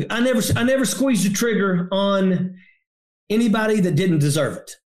 Look, I never squeezed the trigger on anybody that didn't deserve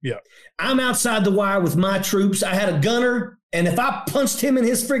it. Yeah, I'm outside the wire with my troops. I had a gunner, and if I punched him in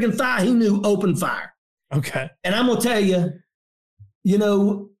his friggin' thigh, he knew open fire. Okay, and I'm gonna tell you, you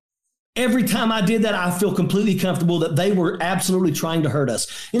know, every time I did that, I feel completely comfortable that they were absolutely trying to hurt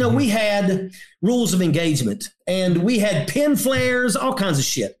us. You know, we had rules of engagement, and we had pin flares, all kinds of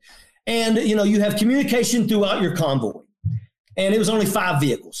shit. And, you know, you have communication throughout your convoy. And it was only 5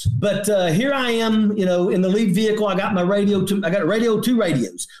 vehicles. But here I am, you know, in the lead vehicle. I got my radio. I got a 2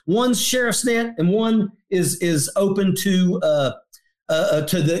 radios. One's Sheriff's Net, and one is open to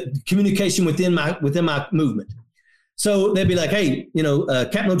the communication within my movement. So they'd be like, hey, you know,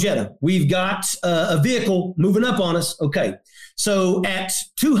 Captain Ojeda, we've got a vehicle moving up on us. Okay. So at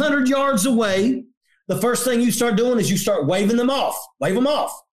 200 yards away, the first thing you start doing is you start waving them off. Wave them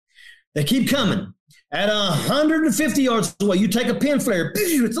off. They keep coming. At 150 yards away, you take a pin flare.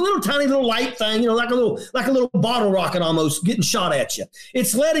 It's a little tiny little light thing, you know, like a little bottle rocket almost getting shot at you.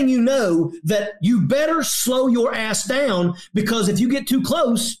 It's letting you know that you better slow your ass down, because if you get too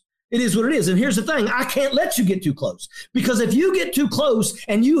close, it is what it is. And here's the thing. I can't let you get too close, because if you get too close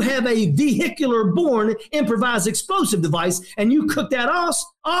and you have a vehicular-borne improvised explosive device and you cook that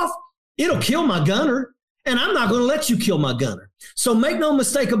off, it'll kill my gunner, and I'm not going to let you kill my gunner. So make no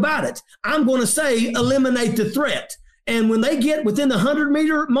mistake about it. I'm going to say eliminate the threat. And when they get within the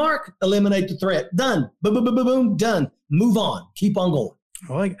 100-meter mark, eliminate the threat. Done. Boom, boom, boom, boom, boom. Done. Move on. Keep on going.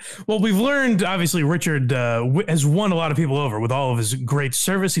 Well, we've learned, obviously, Richard has won a lot of people over with all of his great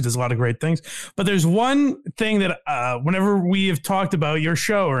service. He does a lot of great things. But there's one thing that whenever we have talked about your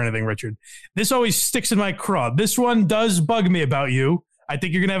show or anything, Richard, this always sticks in my craw. This one does bug me about you. I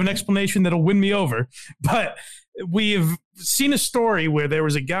think you're going to have an explanation that'll win me over. But we have seen a story where there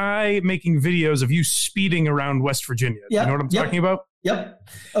was a guy making videos of you speeding around West Virginia. Yep, you know what I'm talking about? Yep.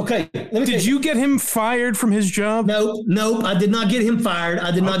 Okay. Did you get him fired from his job? No, I did not get him fired.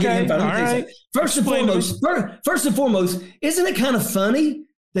 I did not get him fired. All right. First and foremost, isn't it kind of funny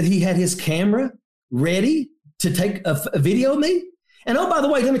that he had his camera ready to take a video of me? And oh, by the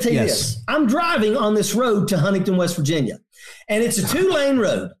way, let me tell you this. I'm driving on this road to Huntington, West Virginia, and it's a 2-lane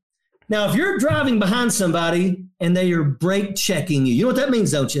road. Now, if you're driving behind somebody and they are brake checking you, you know what that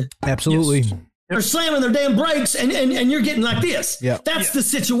means, don't you? Absolutely. Yes. They're slamming their damn brakes and you're getting like this. Yep. That's the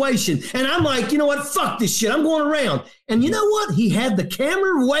situation. And I'm like, you know what? Fuck this shit. I'm going around. And you know what? He had the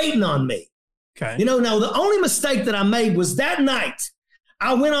camera waiting on me. Okay. You know, now the only mistake that I made was that night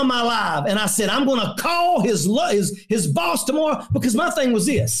I went on my live and I said, I'm going to call his boss tomorrow, because my thing was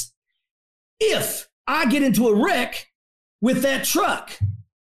this. If I get into a wreck with that truck,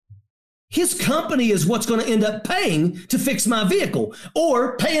 his company is what's going to end up paying to fix my vehicle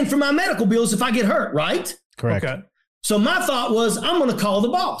or paying for my medical bills if I get hurt, right? Correct. Okay. So my thought was, I'm going to call the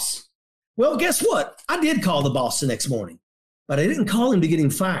boss. Well, guess what? I did call the boss the next morning, but I didn't call him to get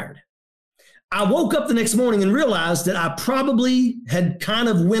him fired. I woke up the next morning and realized that I probably had kind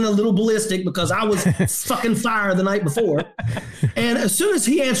of went a little ballistic because I was fucking fired the night before. And as soon as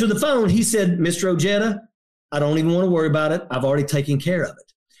he answered the phone, he said, Mr. Ojeda, I don't even want to worry about it. I've already taken care of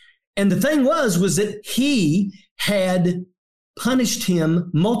it. And the thing was that he had punished him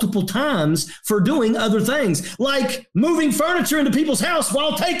multiple times for doing other things, like moving furniture into people's house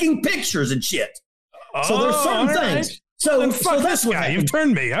while taking pictures and shit. So there's certain things. So that's this guy. You've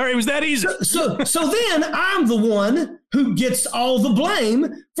turned me. All right, it was that easy. So then I'm the one who gets all the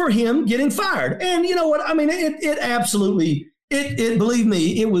blame for him getting fired. And you know what? I mean, it absolutely. It believe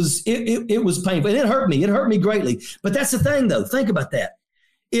me, it was painful, and it hurt me. It hurt me greatly. But that's the thing, though. Think about that.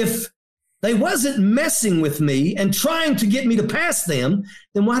 If they wasn't messing with me and trying to get me to pass them,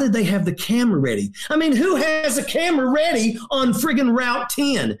 then why did they have the camera ready? I mean, who has a camera ready on friggin' Route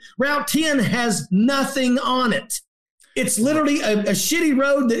 10? Route 10 has nothing on it. It's literally a shitty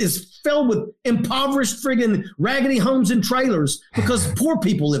road that is filled with impoverished friggin' raggedy homes and trailers because poor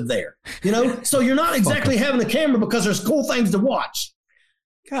people live there, you know? So you're not exactly having a camera because there's cool things to watch.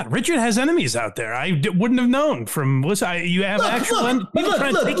 God, Richard has enemies out there. I wouldn't have known from listen. You have actual people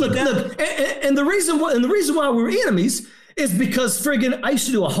trying to take you down. And the reason why we were enemies is because friggin' I used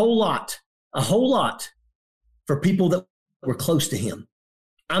to do a whole lot for people that were close to him.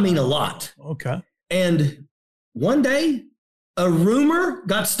 I mean, a lot. Okay. And one day, a rumor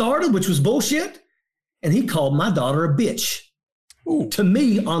got started, which was bullshit, and he called my daughter a bitch to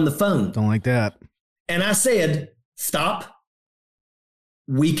me on the phone. Don't like that. And I said, stop.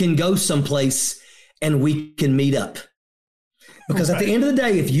 We can go someplace and we can meet up. Because at the end of the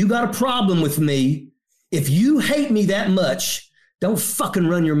day, if you got a problem with me, if you hate me that much, don't fucking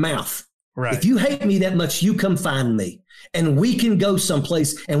run your mouth. Right. If you hate me that much, you come find me and we can go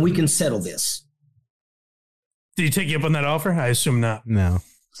someplace and we can settle this. Did he take you up on that offer? I assume not. No.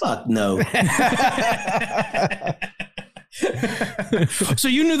 Fuck no. So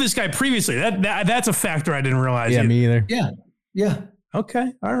you knew this guy previously. That's a factor I didn't realize. Yeah, me either. Yeah.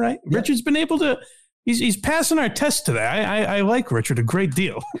 Okay. All right. Yeah. Richard's been able to. He's passing our test today. I like Richard a great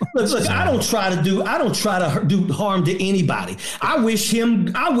deal. Look, I don't try to do harm to anybody. I wish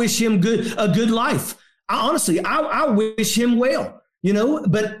him a good life. I wish him well. You know,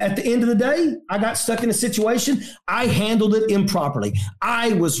 but at the end of the day, I got stuck in a situation. I handled it improperly.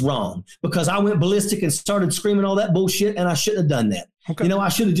 I was wrong because I went ballistic and started screaming all that bullshit, and I shouldn't have done that. Okay. You know, I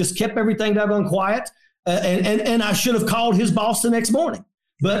should have just kept everything doggone quiet, and I should have called his boss the next morning.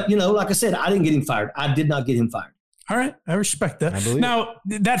 But, you know, like I said, I didn't get him fired. I did not get him fired. All right. I respect that. Now,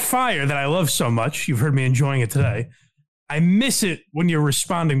 that fire that I love so much, you've heard me enjoying it today. I miss it when you're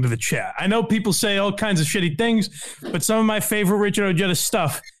responding to the chat. I know people say all kinds of shitty things, but some of my favorite Richard Ojeda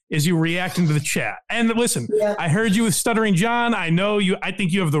stuff is you reacting to the chat. And listen, I heard you with Stuttering John. I know you. I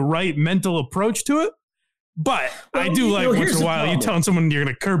think you have the right mental approach to it, but I do like once in a while you telling someone you're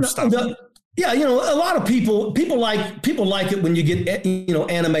going to curb stuff. Yeah, you know, a lot of people like it when you get, you know,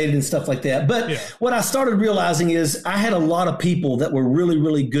 animated and stuff like that. But what I started realizing is I had a lot of people that were really,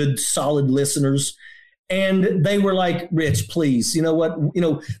 really good, solid listeners. And they were like, Rich, please, you know what? You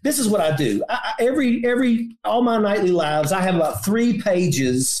know, this is what I do. All my nightly lives, I have about 3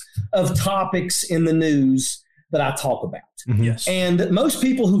 pages of topics in the news that I talk about. Mm-hmm. Yes. And most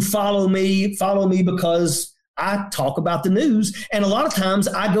people who follow me because I talk about the news. And a lot of times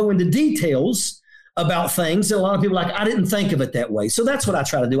I go into details about things. And a lot of people are like, I didn't think of it that way. So that's what I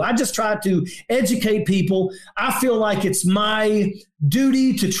try to do. I just try to educate people. I feel like it's my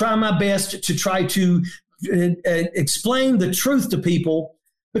duty to try my best to try to explain the truth to people,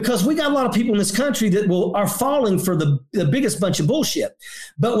 because we got a lot of people in this country that are falling for the biggest bunch of bullshit.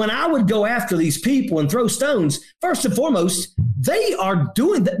 But when I would go after these people and throw stones, first and foremost, they are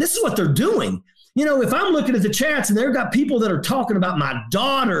doing that. This is what they're doing. You know, if I'm looking at the chats and they've got people that are talking about my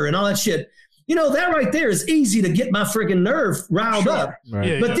daughter and all that shit, you know, that right there is easy to get my friggin' nerve riled up.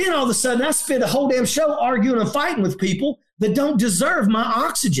 Right. But then all of a sudden I spend a whole damn show arguing and fighting with people that don't deserve my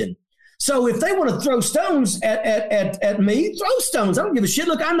oxygen. So if they want to throw stones at me, throw stones. I don't give a shit.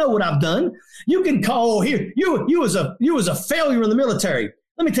 Look, I know what I've done. You can call here. You was a failure in the military.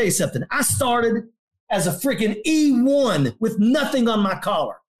 Let me tell you something. I started as a freaking E1 with nothing on my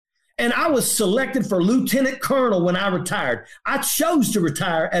collar. And I was selected for lieutenant colonel when I retired. I chose to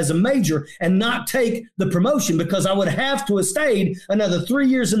retire as a major and not take the promotion because I would have to have stayed another 3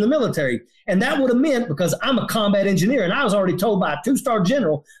 years in the military. And that would have meant, because I'm a combat engineer, and I was already told by a 2-star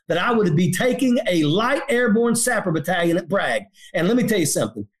general that I would be taking a light airborne Sapper battalion at Bragg. And let me tell you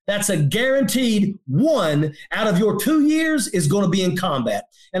something. That's a guaranteed 1 out of your 2 years is going to be in combat.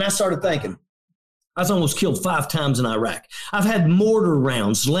 And I started thinking, I was almost killed 5 times in Iraq. I've had mortar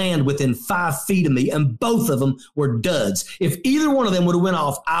rounds land within 5 feet of me, and both of them were duds. If either one of them would have went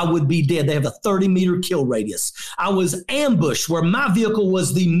off, I would be dead. They have a 30-meter kill radius. I was ambushed where my vehicle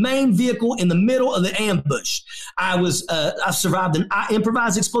was the main vehicle in the middle of the ambush. I survived an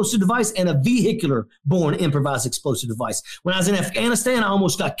improvised explosive device and a vehicular-borne improvised explosive device. When I was in Afghanistan, I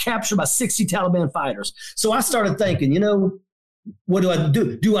almost got captured by 60 Taliban fighters. So I started thinking, you know, what do I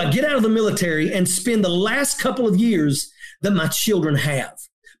do? Do I get out of the military and spend the last couple of years that my children have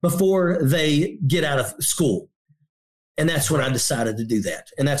before they get out of school? And that's when I decided to do that.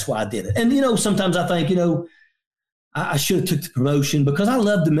 And that's why I did it. And, sometimes I think, I should have took the promotion because I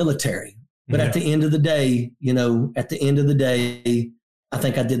love the military. But at the end of the day, I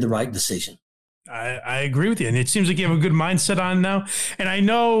think I did the right decision. I agree with you. And it seems like you have a good mindset on now. And I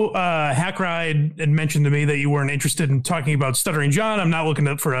know Hackride had mentioned to me that you weren't interested in talking about Stuttering John. I'm not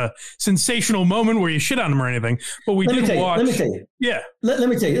looking for a sensational moment where you shit on him or anything. But we did watch. Let me tell you. Yeah. Let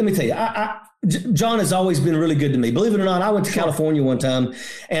me tell you. John has always been really good to me. Believe it or not, I went to California one time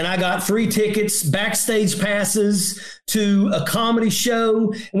and I got free tickets, backstage passes to a comedy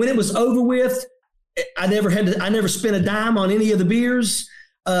show. When it was over with, I never spent a dime on any of the beers.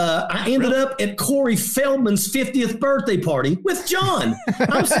 I ended up at Corey Feldman's 50th birthday party with John.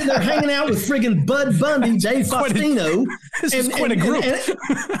 I'm sitting there hanging out with friggin' Bud Bundy, Dave Faustino. This is quite a group.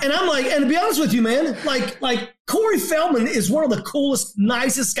 And I'm like, and to be honest with you, man, like Corey Feldman is one of the coolest,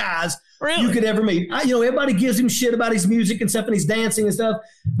 nicest guys you could ever meet. Everybody gives him shit about his music and stuff and his dancing and stuff.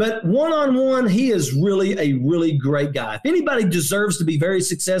 But one-on-one, he is really a really great guy. If anybody deserves to be very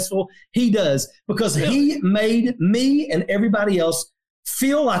successful, he does, because he made me and everybody else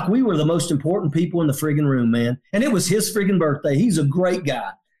feel like we were the most important people in the friggin' room, man. And it was his friggin' birthday. He's a great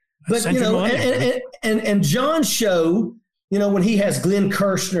guy. But, and John's show, when he has Glenn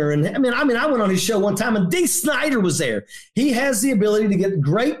Kirshner, and I went on his show one time and Dee Snider was there. He has the ability to get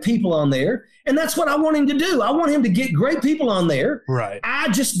great people on there. And that's what I want him to do. I want him to get great people on there. Right. I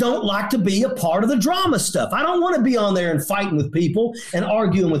just don't like to be a part of the drama stuff. I don't want to be on there and fighting with people and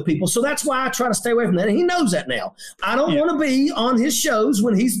arguing with people. So that's why I try to stay away from that. And he knows that now. I don't want to be on his shows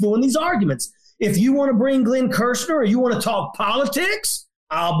when he's doing these arguments. If you want to bring Glenn Kirshner or you want to talk politics,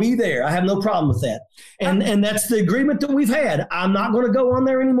 I'll be there. I have no problem with that. And that's the agreement that we've had. I'm not going to go on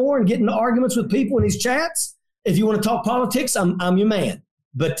there anymore and get into arguments with people in these chats. If you want to talk politics, I'm your man.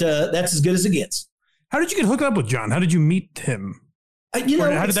 But that's as good as it gets. How did you get hooked up with John? How did you meet him? How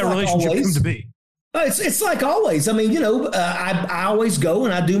did that relationship come to be? It's like always. I always go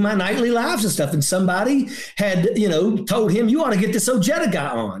and I do my nightly lives and stuff. And somebody had, told him, you ought to get this Ojeda guy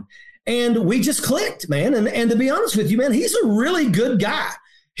on. And we just clicked, man. And to be honest with you, man, he's a really good guy.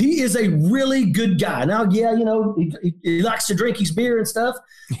 He is a really good guy. Now, he likes to drink his beer and stuff.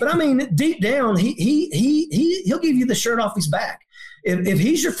 But deep down, he'll give you the shirt off his back. If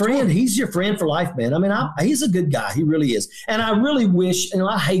he's your friend, he's your friend for life, man. He's a good guy. He really is. And I really wish,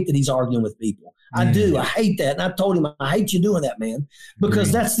 I hate that he's arguing with people. I do. I hate that. And I told him, I hate you doing that, man,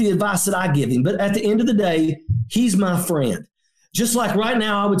 because that's the advice that I give him. But at the end of the day, he's my friend. Just like right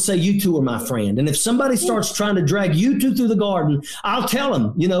now, I would say you two are my friend. And if somebody starts trying to drag you two through the garden, I'll tell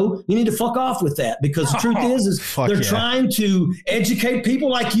them, you need to fuck off with that, because the truth is they're trying to educate people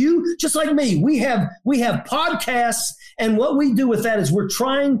like you, just like me. We have podcasts, and what we do with that is we're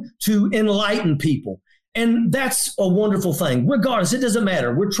trying to enlighten people. And that's a wonderful thing. Regardless, it doesn't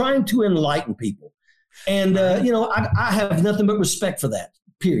matter. We're trying to enlighten people. And, I have nothing but respect for that,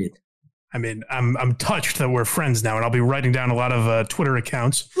 period. I'm touched that we're friends now, and I'll be writing down a lot of Twitter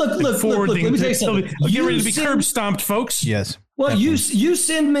accounts. Look, let me tell you something. Get ready to be curb stomped, folks. Yes. Well, you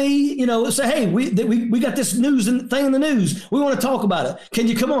send me, say, hey, we got this news thing in the news. We want to talk about it. Can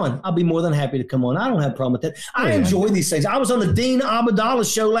you come on? I'll be more than happy to come on. I don't have a problem with that. I enjoy these things. I was on the Dean Abdallah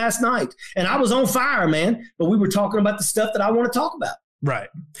show last night, and I was on fire, man. But we were talking about the stuff that I want to talk about. Right.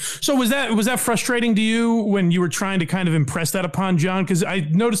 So was that frustrating to you when you were trying to kind of impress that upon John? Because I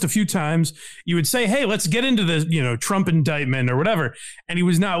noticed a few times you would say, hey, let's get into the, Trump indictment or whatever. And he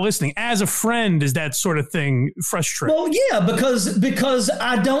was not listening. As a friend, is that sort of thing frustrating? Well, yeah, because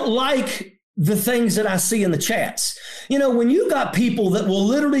I don't like the things that I see in the chats. When you got people that will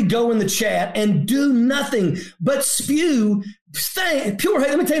literally go in the chat and do nothing but spew pure hate.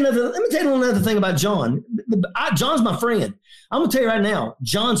 Let me tell you another thing about John. John's my friend. I'm going to tell you right now,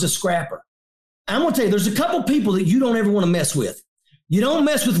 John's a scrapper. I'm going to tell you, there's a couple people that you don't ever want to mess with. You don't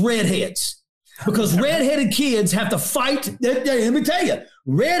mess with redheads, because redheaded kids have to fight. Let me tell you,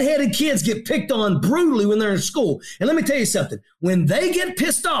 redheaded kids get picked on brutally when they're in school. And let me tell you something. When they get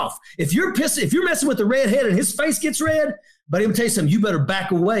pissed off, if you're messing with the redhead and his face gets red, but let me tell you something, you better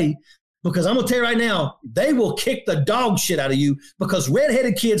back away, because I'm going to tell you right now, they will kick the dog shit out of you, because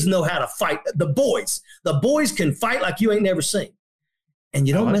redheaded kids know how to fight. The boys can fight like you ain't never seen. And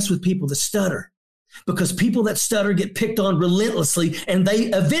you don't mess with people that stutter, because people that stutter get picked on relentlessly, and they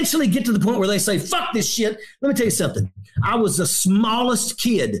eventually get to the point where they say, fuck this shit. Let me tell you something. I was the smallest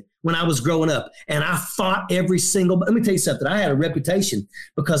kid when I was growing up, and I fought let me tell you something. I had a reputation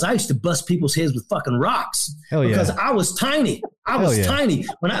because I used to bust people's heads with fucking rocks. Hell yeah. Because I was tiny. I was tiny.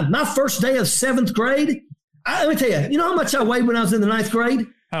 My first day of 7th grade, let me tell you, you know how much I weighed when I was in the 9th grade?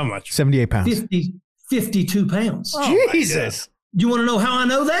 How much? 78 pounds. 52 pounds. Oh, Jesus. You want to know how I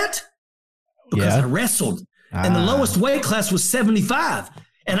know that? Because I wrestled. And the lowest weight class was 75.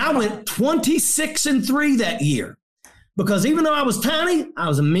 And I went 26-3 that year. Because even though I was tiny, I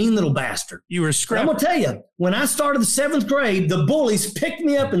was a mean little bastard. You were scrappy. I'm going to tell you, when I started the 7th grade, the bullies picked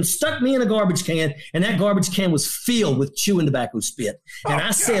me up and stuck me in a garbage can, and that garbage can was filled with chewing tobacco spit. And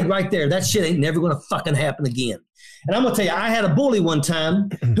I said right there, that shit ain't never going to fucking happen again. And I'm going to tell you, I had a bully one time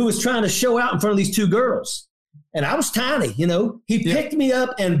who was trying to show out in front of these 2 girls. And I was tiny, you know. He picked me up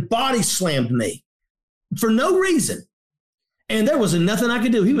and body slammed me for no reason. And there was nothing I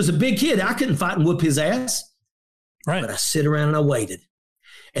could do. He was a big kid. I couldn't fight and whoop his ass. Right. But I sit around and I waited.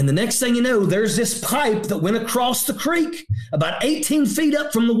 And the next thing you know, there's this pipe that went across the creek about 18 feet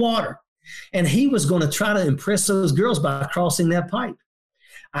up from the water. And he was going to try to impress those girls by crossing that pipe.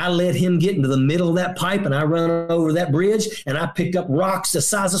 I let him get into the middle of that pipe, and I run over that bridge, and I picked up rocks the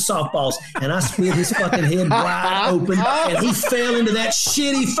size of softballs, and I split his fucking head wide open, and he fell into that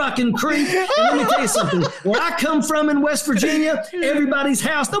shitty fucking creek. And let me tell you something. Where I come from in West Virginia, everybody's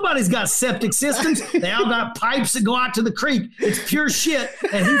house, nobody's got septic systems. They all got pipes that go out to the creek. It's pure shit.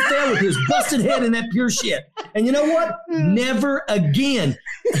 And he fell with his busted head in that pure shit. And you know what? Never again.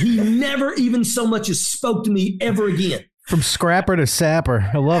 He never even so much as spoke to me ever again. From scrapper to sapper.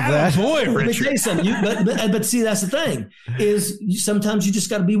 I love that. Boy, Let me tell you something. But see, that's the thing is sometimes you just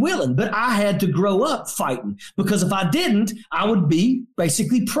got to be willing. But I had to grow up fighting because if I didn't, I would be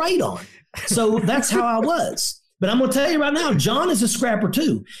basically preyed on. So that's how I was. But I'm going to tell you right now, John is a scrapper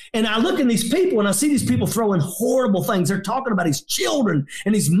too. And I look at these people and I see these people throwing horrible things. They're talking about his children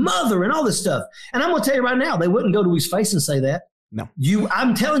and his mother and all this stuff. And I'm going to tell you right now, they wouldn't go to his face and say that. No,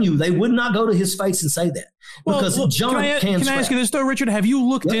 I'm telling you, they would not go to his face and say that because John can I ask you this though, Richard? Have you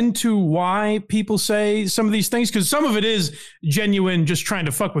looked into why people say some of these things? Because some of it is genuine, just trying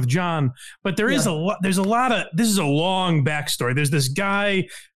to fuck with John. But there's a lot of. This is a long backstory. There's this guy,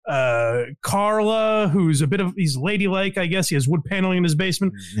 Carla, who's he's ladylike, I guess. He has wood paneling in his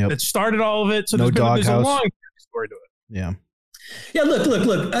basement that started all of it. So there's a long backstory to it. Yeah. Yeah. Look.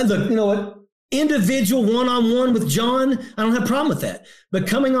 You know what? Individual one-on-one with John, I don't have a problem with that. But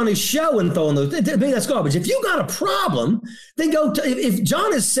coming on his show and throwing those, to me, that's garbage. If you got a problem, then go to, if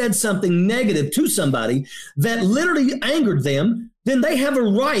John has said something negative to somebody that literally angered them, then they have a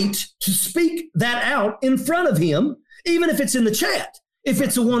right to speak that out in front of him, even if it's in the chat, if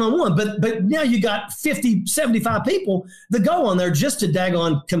it's a one-on-one. But now you got 50, 75 people that go on there just to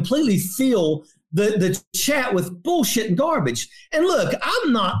daggone completely feel the chat with bullshit and garbage. And look,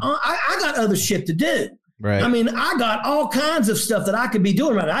 I got other shit to do. Right. I mean, I got all kinds of stuff that I could be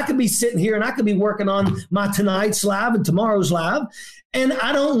doing right now. I could be sitting here and I could be working on my tonight's live and tomorrow's live. And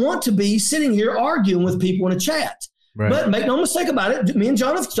I don't want to be sitting here arguing with people in a chat. Right. But make no mistake about it. Me and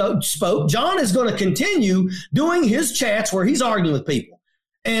John have spoke. John is going to continue doing his chats where he's arguing with people.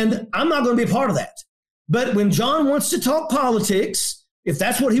 And I'm not going to be a part of that. But when John wants to talk politics, if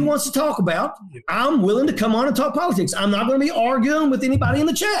that's what he wants to talk about, I'm willing to come on and talk politics. I'm not going to be arguing with anybody in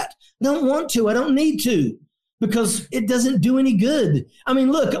the chat. I don't want to. I don't need to because it doesn't do any good. I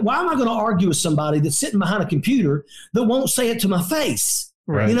mean, look, why am I going to argue with somebody that's sitting behind a computer that won't say it to my face?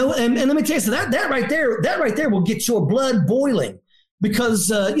 Right. You know, and let me tell you, so that right there will get your blood boiling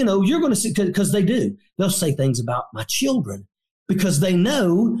because, you know, you're going to see, because they do. They'll say things about my children because they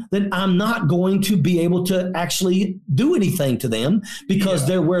know that I'm not going to be able to actually do anything to them because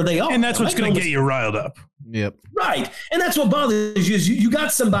they're where they are. And that's what's going to get you riled up. Yep. Right. And that's what bothers you is you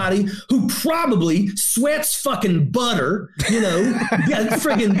got somebody who probably sweats fucking butter, you know,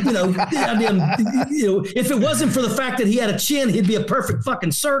 friggin', you know, if it wasn't for the fact that he had a chin, he'd be a perfect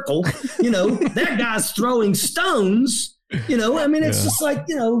fucking circle. You know, that guy's throwing stones, you know, I mean, it's just like,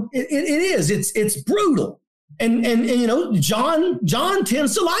 you know, it is. It's brutal. And you know, John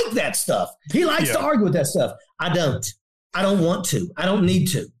tends to like that stuff. He likes to argue with that stuff. I don't want to. I don't need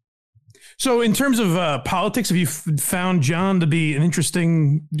to. So in terms of politics, have you found John to be an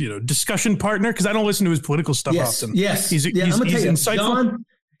interesting, you know, discussion partner? Because I don't listen to his political stuff often. Yes. He's insightful. John,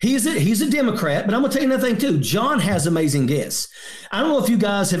 he's a Democrat, but I'm going to tell you another thing too. John has amazing guests. I don't know if you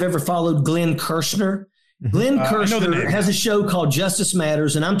guys have ever followed Glenn Kirshner. Glenn Kirshner has a show called Justice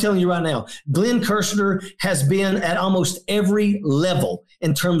Matters, and I'm telling you right now, Glenn Kirshner has been at almost every level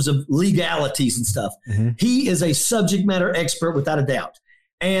in terms of legalities and stuff. Mm-hmm. He is a subject matter expert without a doubt.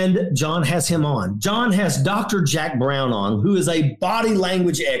 And John has him on. John has Dr. Jack Brown on, who is a body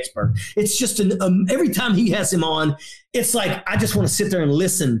language expert. It's just every time he has him on, it's like I just want to sit there and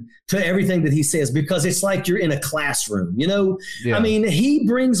listen to everything that he says because it's like you're in a classroom. Yeah. I mean, he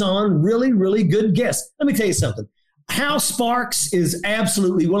brings on really, really good guests. Let me tell you something. Hal Sparks is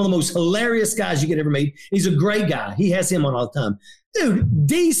absolutely one of the most hilarious guys you could ever meet. He's a great guy. He has him on all the time. Dude,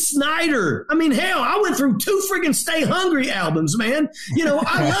 Dee Snider. I mean, hell, I went through 2 friggin' Stay Hungry albums, man.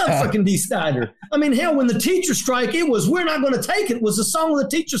 I love fucking Dee Snider. I mean, hell, when the teacher strike, it was We're Not Gonna Take It was the song the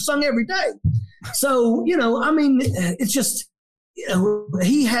teacher sung every day. So, I mean, it's just,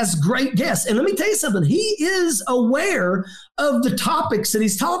 he has great guests. And let me tell you something. He is aware of the topics that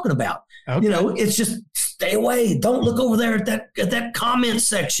he's talking about. Okay. It's just stay away. Don't look over there at that comment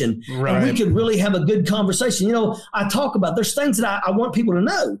section. Right. And we could really have a good conversation. I talk about there's things that I want people to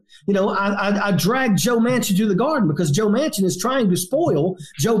know. I dragged Joe Manchin through the garden because Joe Manchin is trying to spoil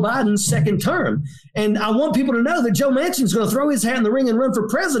Joe Biden's second term. And I want people to know that Joe Manchin is going to throw his hat in the ring and run for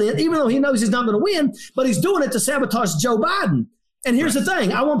president, even though he knows he's not going to win, but he's doing it to sabotage Joe Biden. And here's the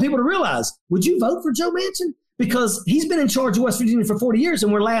thing. I want people to realize, would you vote for Joe Manchin? Because he's been in charge of West Virginia for 40 years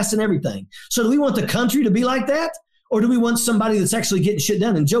and we're last in everything. So do we want the country to be like that? Or do we want somebody that's actually getting shit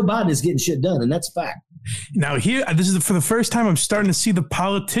done? And Joe Biden is getting shit done, and that's a fact. Now here, this is for the first time I'm starting to see the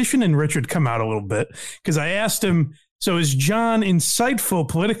politician in Richard come out a little bit because I asked him, so is John insightful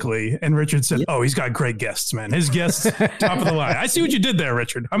politically? And Richard said, oh, he's got great guests, man. His guests, top of the line. I see what you did there,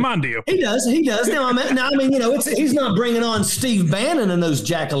 Richard. I'm on to you. He does. Now, I mean, he's not bringing on Steve Bannon and those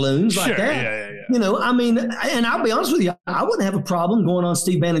jackaloons like that. Yeah. I mean, and I'll be honest with you, I wouldn't have a problem going on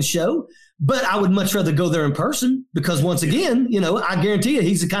Steve Bannon's show, but I would much rather go there in person because once again, I guarantee you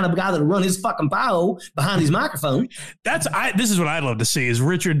he's the kind of guy that'll run his fucking pile behind his microphone. This is what I'd love to see is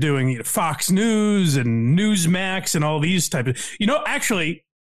Richard doing Fox News and Newsmax and all these type of, actually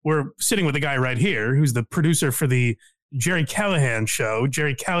we're sitting with a guy right here who's the producer for the Jerry Callahan show.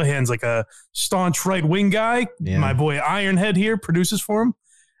 Jerry Callahan's like a staunch right-wing guy. Yeah. My boy Ironhead here produces for him.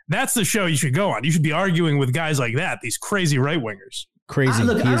 That's the show you should go on. You should be arguing with guys like that, these crazy right-wingers. Crazy. I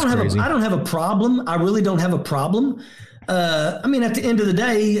don't have a problem. I really don't have a problem. I mean, at the end of the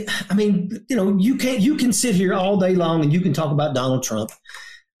day, I mean, you can sit here all day long and you can talk about Donald Trump.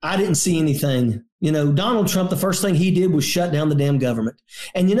 I didn't see anything. Donald Trump, the first thing he did was shut down the damn government.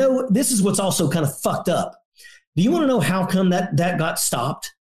 And this is what's also kind of fucked up. Do you want to know how come that got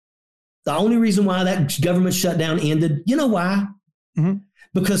stopped? The only reason why that government shutdown ended, you know why? Mm-hmm.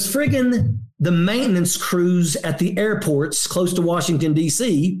 Because friggin' the maintenance crews at the airports close to Washington,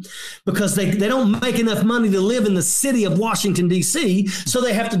 D.C., because they don't make enough money to live in the city of Washington, D.C., so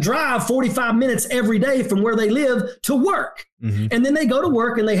they have to drive 45 minutes every day from where they live to work. Mm-hmm. And then they go to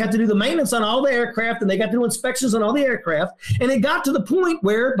work and they have to do the maintenance on all the aircraft and they got to do inspections on all the aircraft. And it got to the point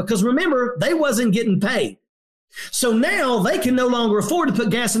where, because remember, they wasn't getting paid. So now they can no longer afford to put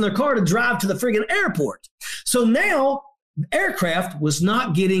gas in their car to drive to the friggin' airport. So now aircraft was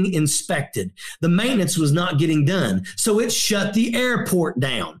not getting inspected. The maintenance was not getting done. So it shut the airport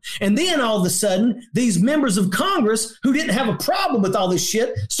down. And then all of a sudden, these members of Congress who didn't have a problem with all this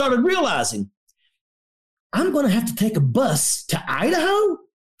shit started realizing, I'm going to have to take a bus to Idaho?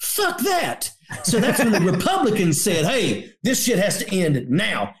 Fuck that. So that's when the Republicans said, hey, this shit has to end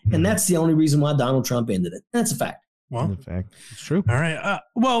now. And that's the only reason why Donald Trump ended it. That's a fact. Well, in fact, it's true. All right.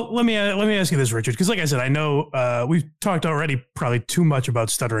 Well, let me ask you this, Richard, because like I said, I know we've talked already probably too much about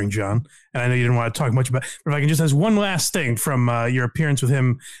Stuttering John, and I know you didn't want to talk much about. But if I can just ask one last thing from your appearance with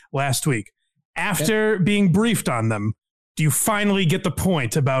him last week, after being briefed on them, do you finally get the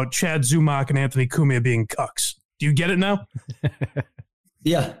point about Chad Zumock and Anthony Cumia being cucks? Do you get it now?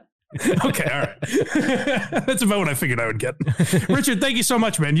 Yeah. Okay, all right. That's about what I figured I would get. Richard, thank you so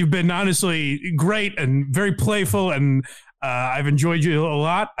much, man. You've been honestly great and very playful, and I've enjoyed you a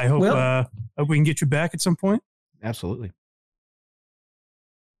lot. I hope we can get you back at some point. Absolutely.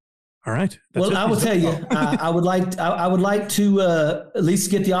 All right. I will tell you, I would like to at least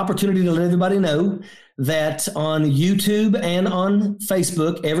get the opportunity to let everybody know that on YouTube and on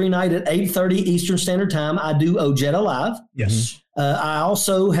Facebook every night at 8:30 Eastern Standard Time, I do Ojeda Live. Yes. I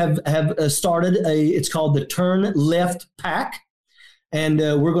also have started it's called the Turn Left Pack. And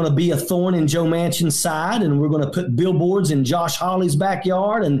we're going to be a thorn in Joe Manchin's side, and we're going to put billboards in Josh Hawley's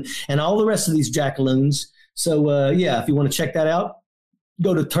backyard and all the rest of these jackaloons. So, if you want to check that out,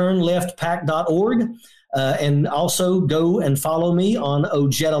 go to turnleftpack.org and also go and follow me on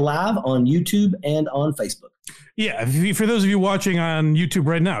Ojeda Live on YouTube and on Facebook. Yeah, for those of you watching on YouTube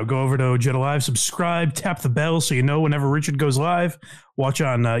right now, go over to Ojeda Live, subscribe, tap the bell so you know whenever Richard goes live. Watch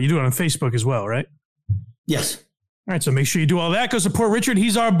on, you do it on Facebook as well, right? Yes. All right, so make sure you do all that. Go support Richard.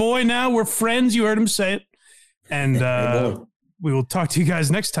 He's our boy now. We're friends. You heard him say it. And we will talk to you guys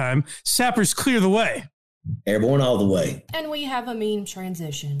next time. Sappers, clear the way. Airborne all the way. And we have a meme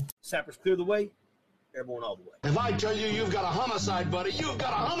transition. Sappers, clear the way. Airborne all the way. If I tell you you've got a homicide, buddy, you've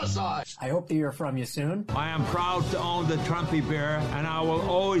got a homicide. I hope to hear from you soon. I am proud to own the Trumpy Bear, and I will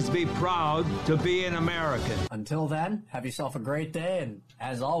always be proud to be an American. Until then, have yourself a great day, and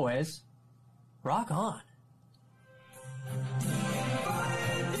as always, rock on.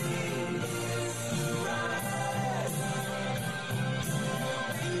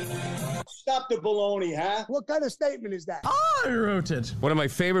 Stop the baloney, huh? What kind of statement is that? I wrote it. One of my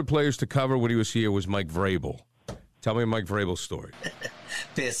favorite players to cover when he was here was Mike Vrabel. Tell me Mike Vrabel's story.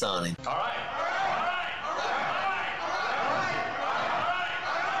 Piss on him. All right.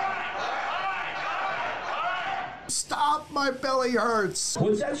 Stop, my belly hurts.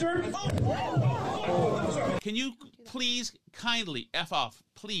 What's that, sir? Can you please kindly F off,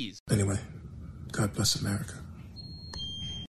 please? Anyway, God bless America.